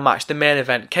final match, the main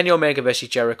event. Kenny Omega versus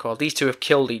Jericho. These two have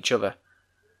killed each other.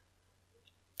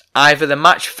 Either the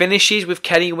match finishes with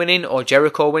Kenny winning or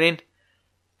Jericho winning,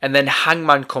 and then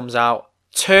Hangman comes out,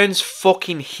 turns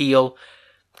fucking heel,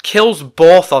 kills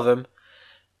both of them,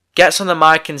 gets on the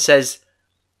mic and says,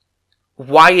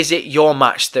 why is it your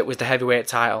match that was the heavyweight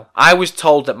title? I was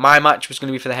told that my match was going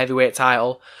to be for the heavyweight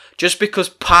title. Just because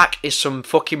Pac is some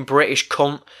fucking British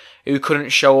cunt who couldn't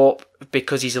show up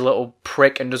because he's a little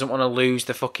prick and doesn't want to lose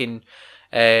the fucking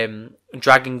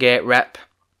Dragon Gate rep.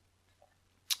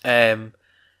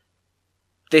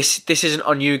 This isn't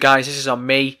on you guys, this is on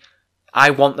me. I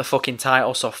want the fucking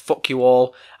title, so fuck you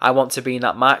all. I want to be in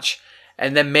that match.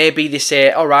 And then maybe they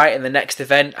say, alright, in the next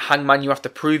event, Hangman, you have to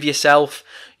prove yourself.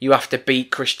 You have to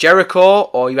beat Chris Jericho,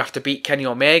 or you have to beat Kenny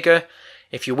Omega.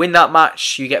 If you win that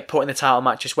match, you get put in the title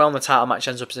match as well, and the title match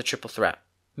ends up as a triple threat.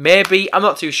 Maybe, I'm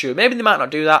not too sure. Maybe they might not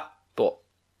do that, but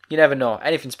you never know.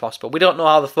 Anything's possible. We don't know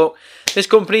how the fuck this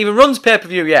company even runs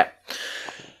pay-per-view yet.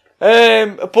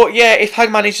 But yeah, if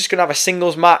Hangman is just going to have a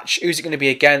singles match, who's it going to be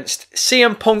against?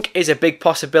 CM Punk is a big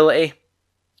possibility.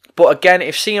 But again,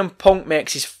 if CM Punk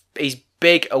makes his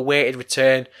big awaited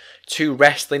return to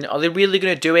wrestling, are they really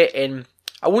going to do it in,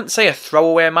 I wouldn't say a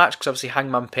throwaway match, because obviously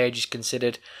Hangman Page is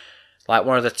considered like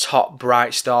one of the top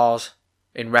bright stars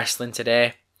in wrestling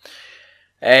today.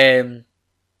 But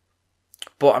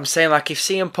I'm saying, like, if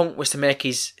CM Punk was to make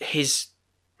his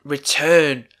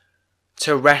return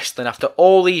to wrestling after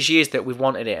all these years that we've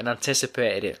wanted it and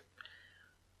anticipated it,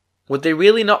 would they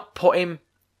really not put him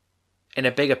in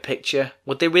a bigger picture?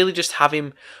 Would they really just have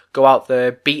him go out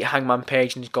there, beat Hangman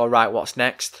Page and just go, right, what's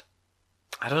next?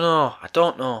 I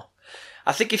don't know.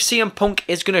 I think if CM Punk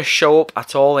is going to show up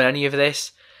at all in any of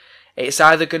this, it's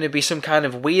either going to be some kind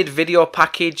of weird video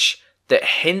package that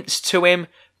hints to him,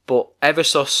 but ever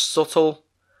so subtle,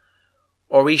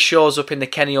 or he shows up in the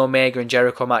Kenny Omega and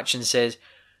Jericho match and says,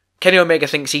 Kenny Omega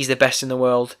thinks he's the best in the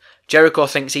world, Jericho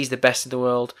thinks he's the best in the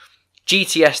world,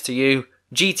 GTS to you,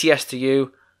 GTS to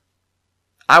you,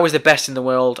 I was the best in the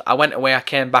world, I went away, I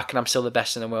came back, and I'm still the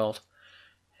best in the world.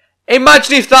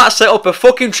 Imagine if that set up a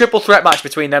fucking triple threat match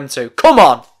between them two. Come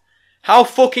on! How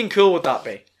fucking cool would that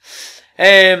be?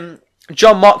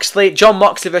 Jon Moxley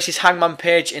versus Hangman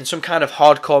Page in some kind of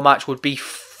hardcore match would be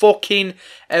fucking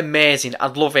amazing.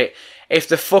 I'd love it. If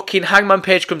the fucking Hangman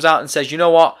Page comes out and says, you know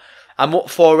what, I'm up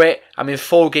for it, I'm in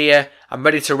full gear, I'm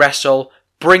ready to wrestle,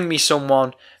 bring me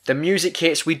someone. The music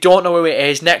hits, we don't know who it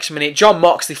is. Next minute, Jon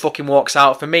Moxley fucking walks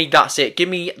out. For me, that's it. Give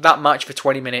me that match for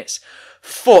 20 minutes.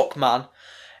 Fuck, man.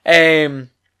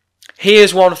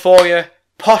 Here's one for you.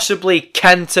 Possibly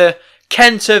Kenta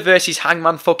Kenta versus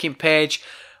Hangman fucking Page.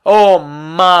 Oh,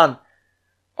 man.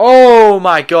 Oh,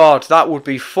 my God. That would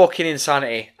be fucking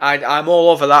insanity. I'm all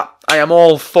over that. I am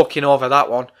all fucking over that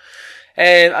one.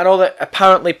 I know that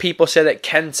apparently people say that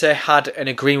Kenta had an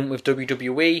agreement with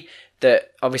WWE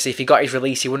that obviously if he got his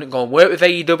release he wouldn't go and work with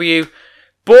AEW,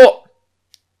 but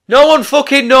no one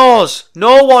fucking knows.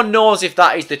 No one knows if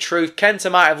that is the truth.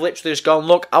 Kenta might have literally just gone,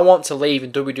 look, I want to leave,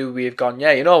 and WWE have gone,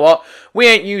 yeah, you know what, we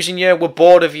ain't using you, we're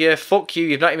bored of you, fuck you,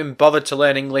 you've not even bothered to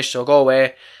learn English, so go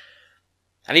away.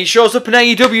 And he shows up in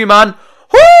AEW, man.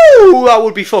 Whoo, that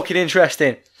would be fucking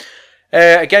interesting.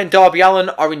 Again, Darby Allin,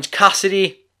 Orange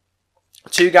Cassidy.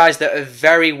 Two guys that are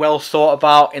very well thought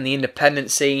about in the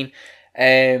independent scene.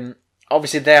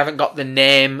 Obviously, they haven't got the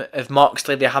name of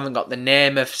Moxley. They haven't got the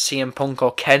name of CM Punk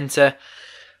or Kenta.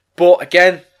 But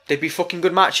again, they'd be fucking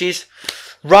good matches.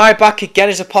 Ryback again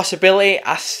is a possibility.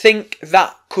 I think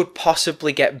that could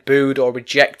possibly get booed or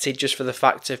rejected just for the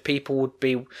fact of people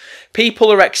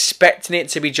are expecting it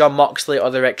to be Jon Moxley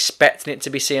or they're expecting it to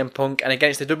be CM Punk. And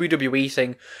again, it's the WWE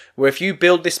thing where if you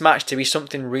build this match to be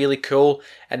something really cool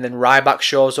and then Ryback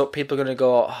shows up, people are going to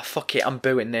go, oh, fuck it, I'm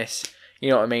booing this.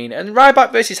 You know what I mean? And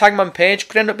Ryback versus Hangman Page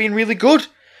could end up being really good.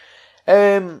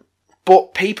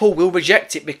 But people will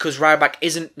reject it because Ryback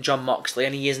isn't Jon Moxley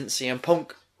and he isn't CM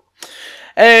Punk.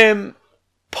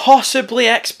 Possibly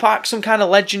X-Pac, some kind of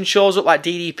legend shows up like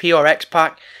DDP or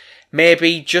X-Pac,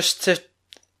 maybe just to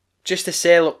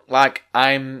say, look, like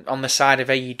I'm on the side of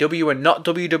AEW and not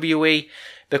WWE,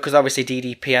 because obviously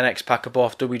DDP and X-Pac are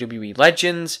both WWE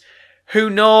legends. Who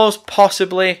knows?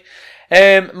 Possibly.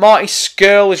 Marty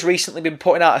Scurll has recently been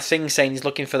putting out a thing saying he's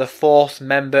looking for the 4th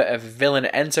member of Villain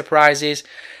Enterprises.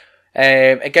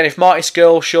 Again, if Marty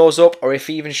Scurll shows up, or if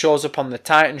he even shows up on the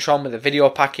Titantron with a video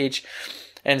package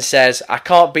and says, I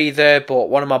can't be there, but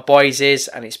one of my boys is,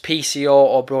 and it's PCO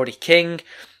or Brody King,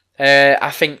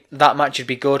 I think that match would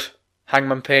be good,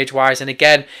 Hangman Page wise. And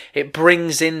again, it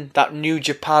brings in that New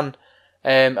Japan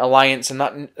alliance and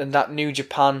that New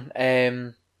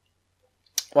Japan,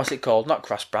 what's it called? Not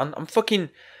cross brand. I'm fucking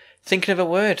thinking of a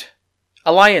word.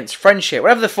 Alliance, friendship,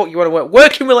 whatever the fuck you want to work.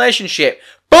 Working relationship.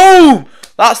 Boom!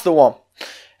 That's the one.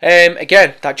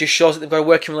 Again, that just shows that they've got a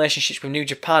working relationship with New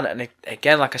Japan. And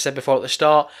again, like I said before at the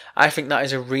start, I think that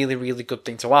is a really, really good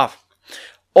thing to have.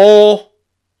 Or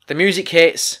the music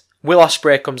hits, Will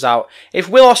Ospreay comes out. If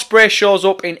Will Ospreay shows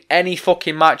up in any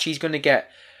fucking match, he's going to get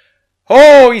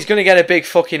a big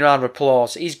fucking round of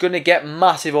applause. He's going to get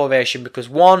massive ovation because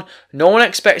 1, no one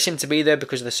expects him to be there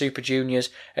because of the Super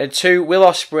Juniors. And 2, Will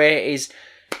Ospreay is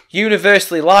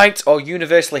universally liked or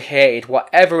universally hated.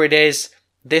 Whatever it is,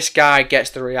 this guy gets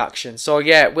the reaction. So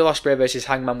yeah, Will Ospreay versus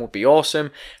Hangman would be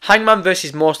awesome. Hangman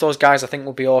versus most of those guys I think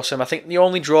would be awesome. I think the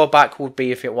only drawback would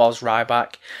be if it was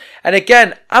Ryback. And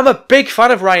again, I'm a big fan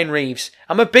of Ryan Reeves.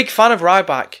 I'm a big fan of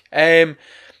Ryback.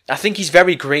 I think he's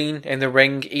very green in the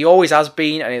ring. He always has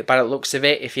been, and by the looks of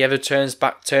it, if he ever turns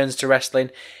to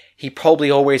wrestling, he probably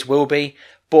always will be.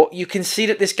 But you can see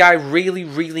that this guy really,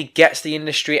 really gets the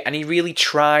industry, and he really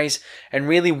tries and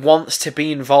really wants to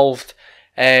be involved.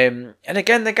 And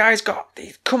again, the guy's got...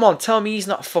 Come on, tell me he's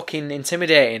not fucking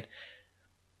intimidating.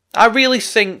 I really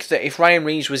think that if Ryan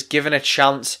Reeves was given a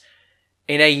chance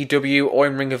in AEW or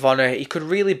in Ring of Honor, he could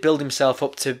really build himself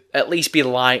up to at least be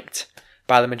liked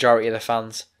by the majority of the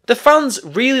fans. The fans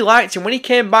really liked him when he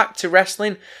came back to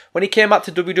wrestling, when he came back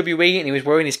to WWE and he was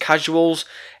wearing his casuals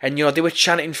and, you know, they were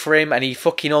chanting for him and he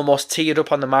fucking almost teared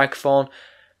up on the microphone.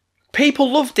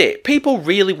 People loved it. People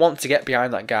really want to get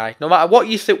behind that guy. No matter what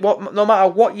you think, no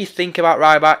matter what you think about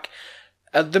Ryback,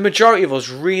 the majority of us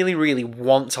really, really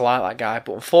want to like that guy.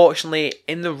 But unfortunately,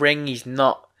 in the ring, he's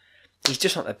not. He's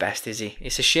just not the best, is he?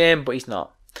 It's a shame, but he's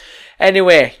not.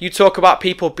 Anyway, you talk about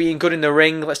people being good in the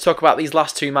ring. Let's talk about these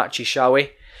last 2 matches, shall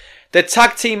we? The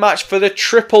tag team match for the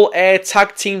AAA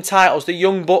tag team titles, the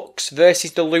Young Bucks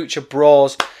versus the Lucha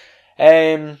Bros.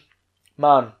 Man,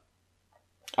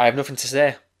 I have nothing to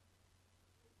say.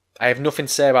 I have nothing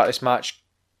to say about this match.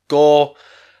 Go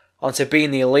on to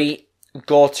being the Elite.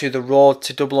 Go to the road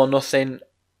to Double or Nothing.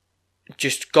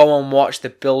 Just go and watch the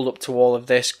build up to all of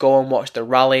this. Go and watch the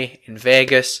rally in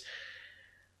Vegas.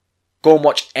 Go and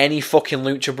watch any fucking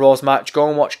Lucha Bros match. Go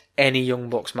and watch any Young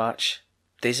Bucks match.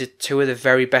 These are 2 of the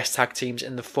very best tag teams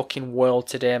in the fucking world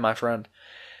today, my friend.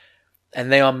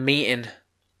 And they are meeting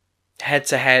head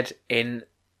to head in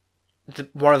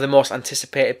one of the most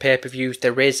anticipated pay-per-views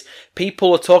there is.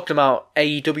 People are talking about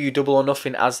AEW Double or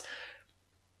Nothing as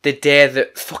the day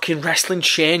that fucking wrestling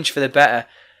changed for the better.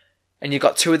 And you've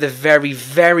got 2 of the very,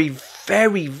 very,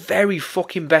 very, very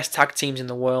fucking best tag teams in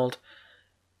the world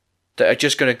that are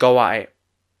just going to go at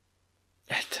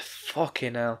it.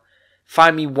 Fucking hell.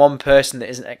 Find me one person that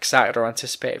isn't excited or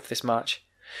anticipated for this match.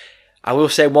 I will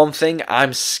say one thing,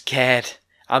 I'm scared.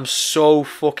 I'm so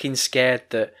fucking scared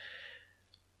that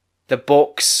the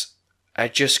Bucks are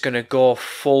just going to go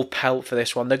full pelt for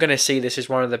this one. They're going to see this as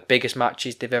one of the biggest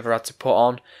matches they've ever had to put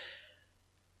on.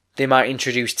 They might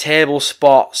introduce table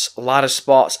spots, ladder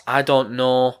spots, I don't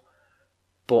know.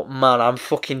 But man, I'm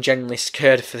fucking genuinely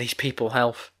scared for these people's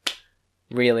health.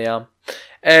 Really am.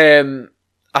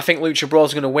 I think Lucha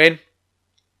Bros are going to win.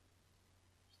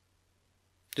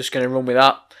 Just going to run with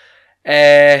that.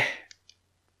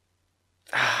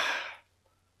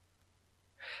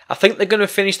 I think they're going to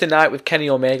finish the night with Kenny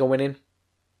Omega winning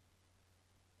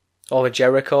over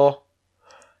Jericho.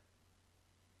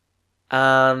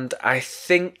 And I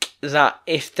think that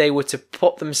if they were to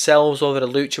put themselves over the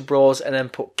Lucha Bros and then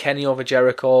put Kenny over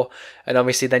Jericho, and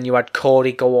obviously then you had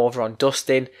Cody go over on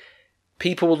Dustin,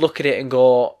 people would look at it and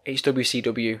go, it's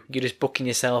WCW. You're just booking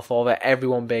yourself over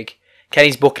everyone big.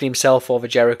 Kenny's booking himself over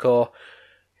Jericho.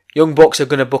 Young Bucks are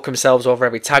going to book themselves over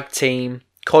every tag team.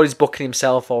 Cody's booking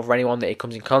himself over anyone that he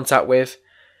comes in contact with.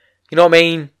 You know what I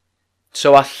mean?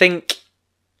 So I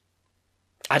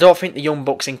don't think the Young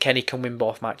Bucks and Kenny can win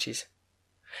both matches.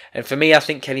 And for me, I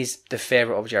think Kenny's the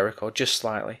favourite of Jericho, just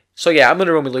slightly. So yeah, I'm going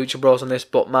to run with Lucha Bros on this,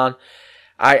 but man,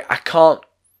 I can't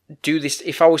do this.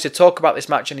 If I was to talk about this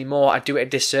match anymore, I'd do it a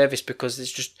disservice because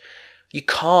it's just, you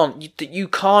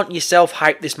can't yourself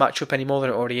hype this match up any more than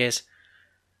it already is.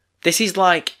 This is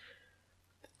like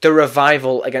the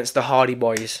Revival against the Hardy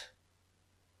Boys,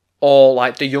 or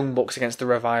like the Young Bucks against the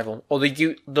Revival, or the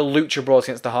Lucha Bros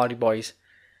against the Hardy Boys.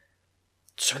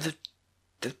 So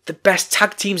the best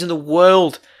tag teams in the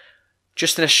world,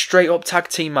 just in a straight up tag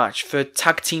team match for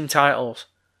tag team titles.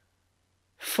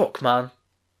 Fuck, man.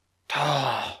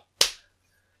 Oh,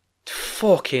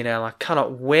 fucking hell, I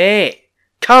cannot wait.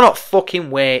 Cannot fucking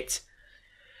wait.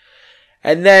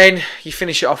 And then you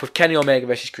finish it off with Kenny Omega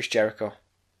versus Chris Jericho.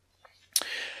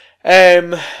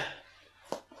 I'm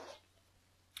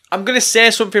going to say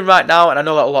something right now, and I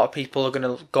know that a lot of people are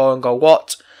going to go,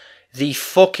 what the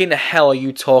fucking hell are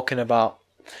you talking about?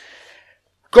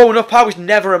 Growing up, I was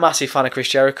never a massive fan of Chris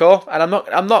Jericho, and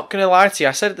I'm not going to lie to you.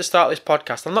 I said at the start of this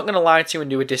podcast, I'm not going to lie to you and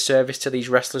do a disservice to these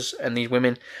wrestlers and these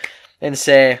women and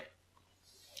say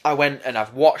I went and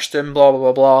I've watched them, blah, blah,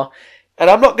 blah, blah.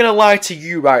 And I'm not going to lie to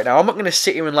you right now. I'm not going to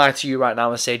sit here and lie to you right now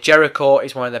and say Jericho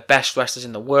is one of the best wrestlers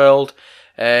in the world.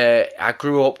 I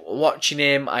grew up watching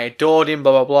him. I adored him,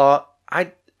 blah, blah,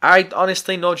 blah. I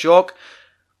honestly, no joke,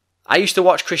 I used to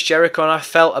watch Chris Jericho and I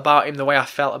felt about him the way I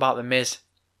felt about The Miz.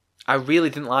 I really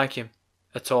didn't like him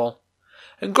at all.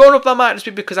 And growing up, that might just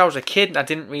be because I was a kid and I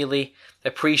didn't really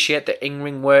appreciate the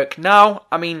in-ring work. Now,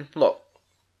 I mean, look,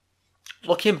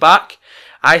 looking back,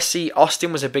 I see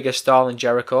Austin was a bigger star than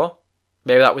Jericho.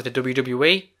 Maybe that was the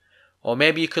WWE, or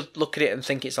maybe you could look at it and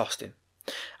think it's Austin.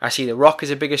 I see The Rock as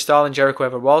a bigger star than Jericho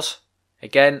ever was.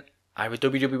 Again, either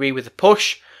WWE with the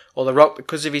push, or The Rock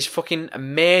because of his fucking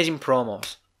amazing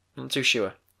promos. I'm not too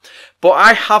sure. But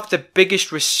I have the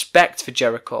biggest respect for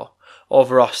Jericho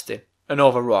over Austin, and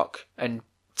over Rock, and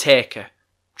Taker,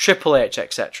 Triple H,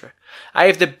 etc. I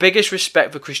have the biggest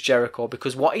respect for Chris Jericho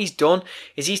because what he's done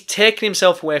is he's taken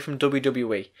himself away from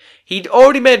WWE. He'd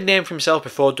already made a name for himself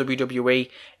before WWE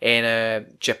in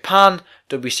Japan,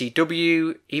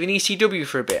 WCW, even ECW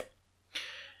for a bit.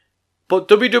 But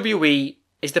WWE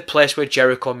is the place where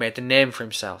Jericho made the name for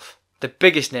himself. The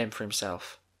biggest name for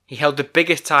himself. He held the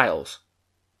biggest titles.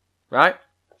 Right?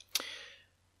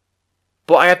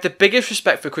 But I have the biggest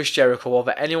respect for Chris Jericho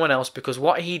over anyone else because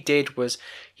what he did was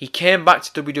he came back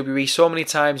to WWE so many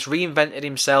times, reinvented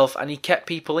himself, and he kept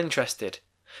people interested.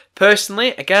 Personally,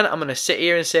 again, I'm going to sit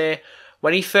here and say,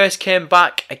 when he first came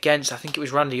back against, I think it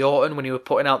was Randy Orton, when he was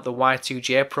putting out the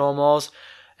Y2J promos,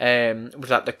 with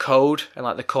like the code, and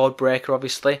like the code breaker,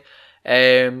 obviously,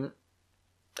 I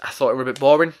thought it was a bit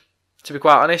boring, to be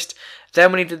quite honest.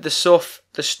 Then when he did the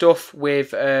stuff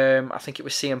with, I think it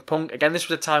was CM Punk. Again, this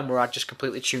was a time where I just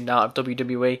completely tuned out of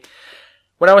WWE.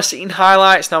 When I was seeing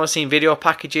highlights and I was seeing video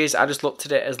packages, I just looked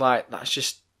at it as like, that's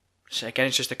just, again,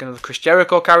 it's just like another Chris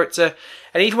Jericho character.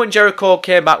 And even when Jericho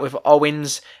came back with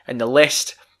Owens and the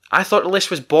list, I thought the list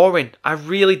was boring. I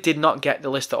really did not get the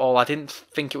list at all. I didn't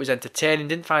think it was entertaining,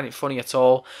 didn't find it funny at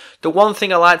all. The one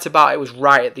thing I liked about it was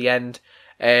right at the end,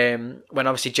 when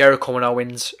obviously Jericho and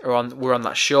Owens were on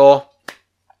that show.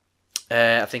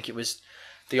 I think it was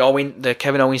the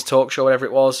Kevin Owens talk show, whatever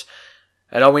it was.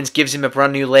 And Owens gives him a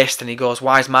brand new list and he goes,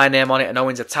 why is my name on it? And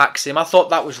Owens attacks him. I thought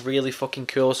that was really fucking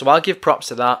cool. So I'll give props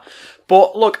to that.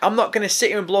 But look, I'm not going to sit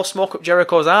here and blow smoke up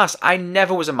Jericho's ass. I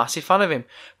never was a massive fan of him.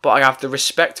 But I have the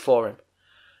respect for him.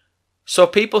 So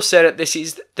people say that this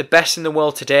is the best in the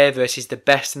world today versus the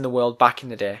best in the world back in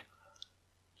the day.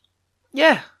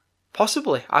 Yeah,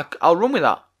 possibly. I'll run with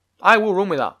that. I will run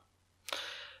with that.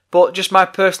 But just my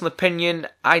personal opinion,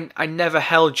 I never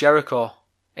held Jericho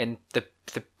in the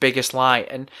biggest light.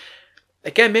 And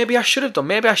again, maybe I should have done.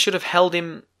 Maybe I should have held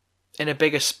him in a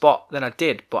bigger spot than I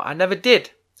did. But I never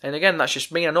did. And again, that's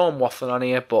just me. I know I'm waffling on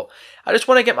here, but I just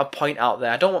want to get my point out there.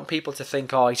 I don't want people to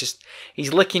think, oh, he's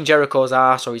licking Jericho's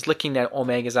ass or he's licking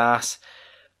Omega's ass.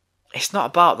 It's not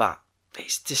about that.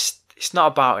 It's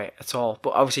not about it at all.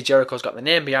 But obviously Jericho's got the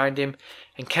name behind him,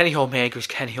 and Kenny Omega is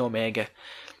Kenny Omega.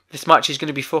 This match is going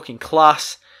to be fucking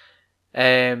class.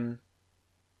 Again,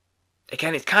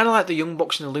 it's kind of like the Young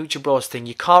Bucks and the Lucha Bros thing.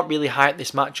 You can't really hype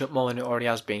this match up more than it already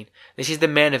has been. This is the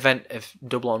main event of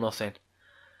Double or Nothing.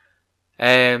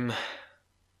 And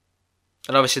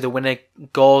obviously the winner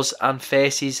goes and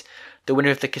faces the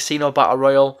winner of the Casino Battle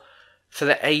Royal for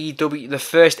the AEW, the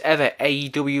first ever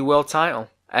AEW World Title.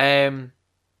 I'm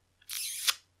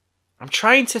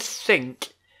trying to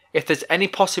think if there's any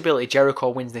possibility Jericho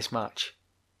wins this match.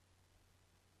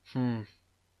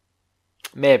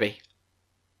 Maybe.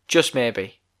 Just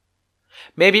maybe.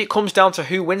 Maybe it comes down to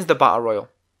who wins the Battle Royal.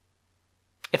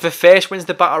 If a face wins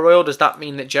the Battle Royal, does that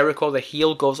mean that Jericho, the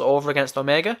heel, goes over against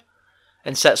Omega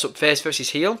and sets up face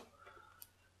versus heel?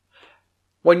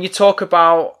 When you talk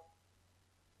about,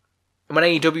 when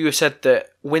AEW have said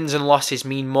that wins and losses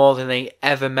mean more than they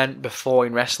ever meant before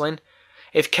in wrestling,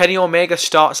 if Kenny Omega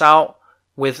starts out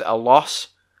with a loss,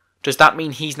 does that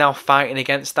mean he's now fighting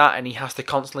against that and he has to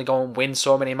constantly go and win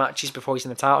so many matches before he's in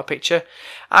the title picture?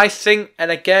 I think, and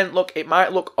again, look, it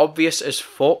might look obvious as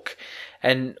fuck,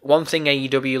 and one thing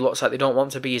AEW looks like they don't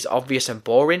want to be is obvious and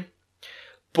boring,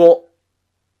 but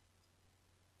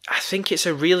I think it's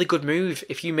a really good move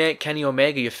if you make Kenny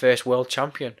Omega your first world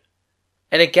champion.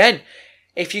 And again,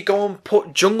 if you go and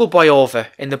put Jungle Boy over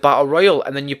in the Battle Royal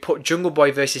and then you put Jungle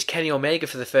Boy versus Kenny Omega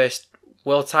for the first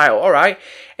world title, alright,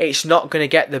 it's not going to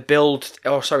get the build,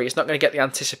 it's not going to get the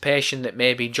anticipation that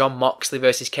maybe Jon Moxley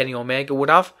versus Kenny Omega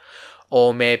would have,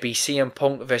 or maybe CM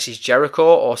Punk versus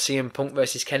Jericho, or CM Punk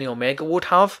versus Kenny Omega would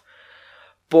have.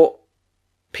 But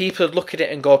people would look at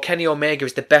it and go, Kenny Omega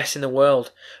is the best in the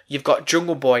world. You've got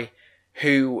Jungle Boy,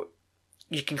 who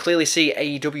you can clearly see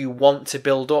AEW want to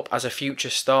build up as a future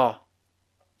star.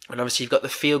 And obviously you've got the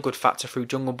feel-good factor through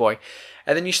Jungle Boy.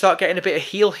 And then you start getting a bit of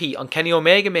heel heat on Kenny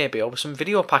Omega maybe, or some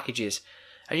video packages.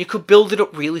 And you could build it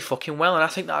up really fucking well. And I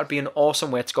think that would be an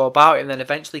awesome way to go about it. And then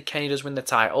eventually Kenny does win the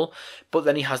title, but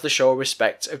then he has the show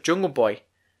respect of Jungle Boy.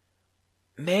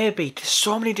 Maybe. There's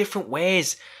so many different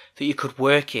ways that you could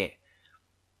work it.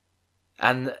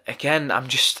 And again, I'm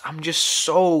just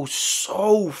so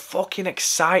fucking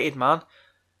excited, man.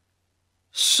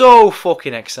 So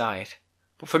fucking excited.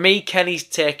 But for me, Kenny's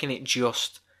taking it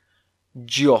just.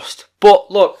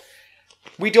 But look,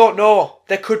 we don't know.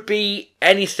 There could be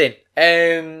anything.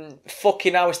 I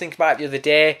was thinking about it the other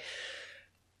day.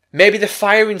 Maybe the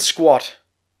Firing Squad,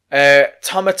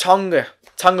 Tama Tonga,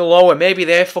 Tangaloa, maybe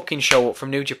they fucking show up from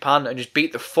New Japan and just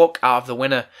beat the fuck out of the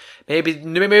winner. Maybe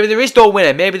there is no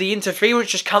winner. Maybe the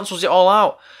interference just cancels it all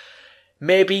out.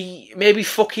 Maybe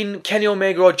fucking Kenny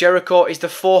Omega or Jericho is the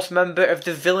fourth member of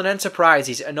the Villain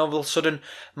Enterprises, and all of a sudden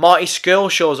Marty Scurll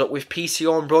shows up with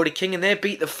PCO and Brody King and they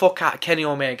beat the fuck out of Kenny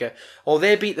Omega, or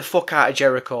they beat the fuck out of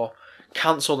Jericho,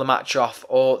 cancel the match off,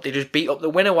 or they just beat up the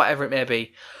winner, whatever it may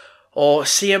be. Or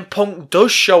CM Punk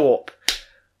does show up.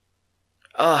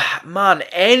 Man,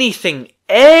 anything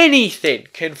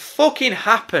can fucking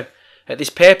happen at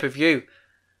this pay-per-view.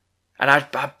 And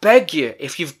I beg you,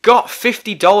 if you've got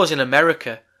 $50 in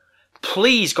America,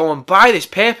 please go and buy this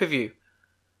pay-per-view.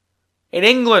 In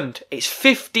England, it's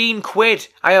 15 quid.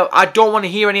 I don't want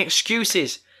to hear any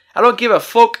excuses. I don't give a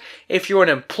fuck if you're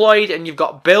unemployed and you've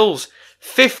got bills.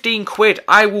 15 quid.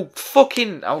 I'm going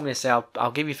to say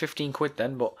I'll give you 15 quid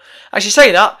then, but actually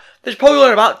saying that, there's probably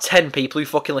only about 10 people who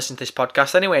fucking listen to this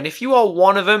podcast anyway, and if you are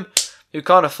one of them who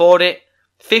can't afford it,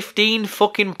 15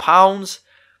 fucking pounds,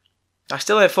 I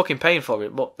still ain't fucking paying for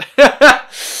it, but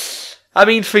I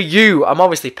mean, for you, I'm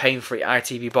obviously paying for it,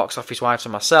 ITV Box Office Wives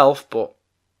and myself, but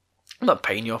I'm not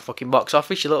paying your fucking box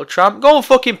office, you little tramp. Go and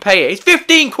fucking pay it. It's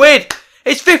 15 quid.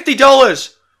 It's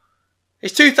 $50.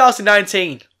 It's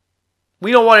 2019.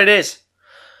 We know what it is.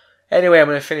 Anyway, I'm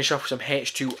going to finish off with some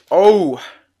H2O.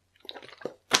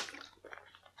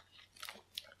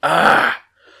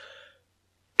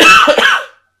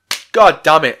 God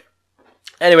damn it.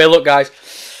 Anyway, look guys.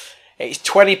 It's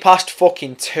 20 past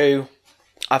fucking 2.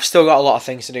 I've still got a lot of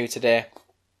things to do today.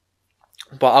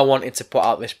 But I wanted to put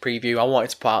out this preview. I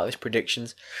wanted to put out these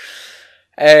predictions.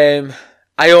 And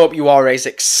I hope you are as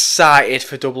excited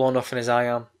for Double or Nothing as I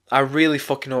am. I really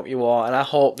fucking hope you are, and I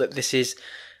hope that this is,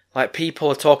 like,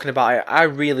 people are talking about it. I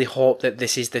really hope that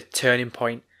this is the turning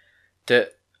point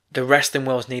that the wrestling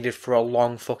world's needed for a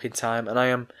long fucking time,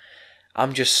 and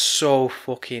I'm just so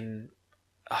fucking,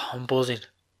 I'm buzzing.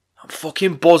 I'm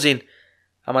fucking buzzing.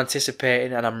 I'm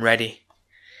anticipating and I'm ready.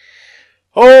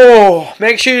 Oh,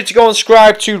 make sure to go and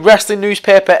subscribe to Wrestling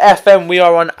Newspaper FM. We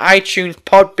are on iTunes,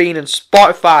 Podbean and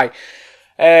Spotify.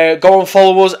 Go and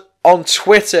follow us on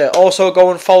Twitter. Also go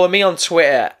and follow me on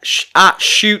Twitter at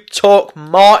Shoot Talk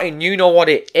Martin. You know what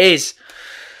it is.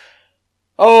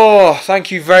 Oh,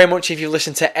 thank you very much if you've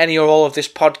listened to any or all of this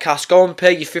podcast. Go and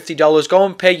pay your $50. Go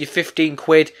and pay your 15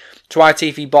 quid to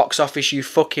ITV Box Office, you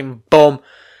fucking bum.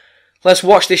 Let's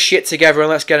watch this shit together and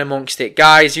let's get amongst it.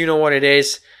 Guys, you know what it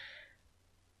is.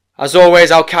 As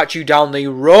always, I'll catch you down the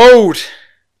road.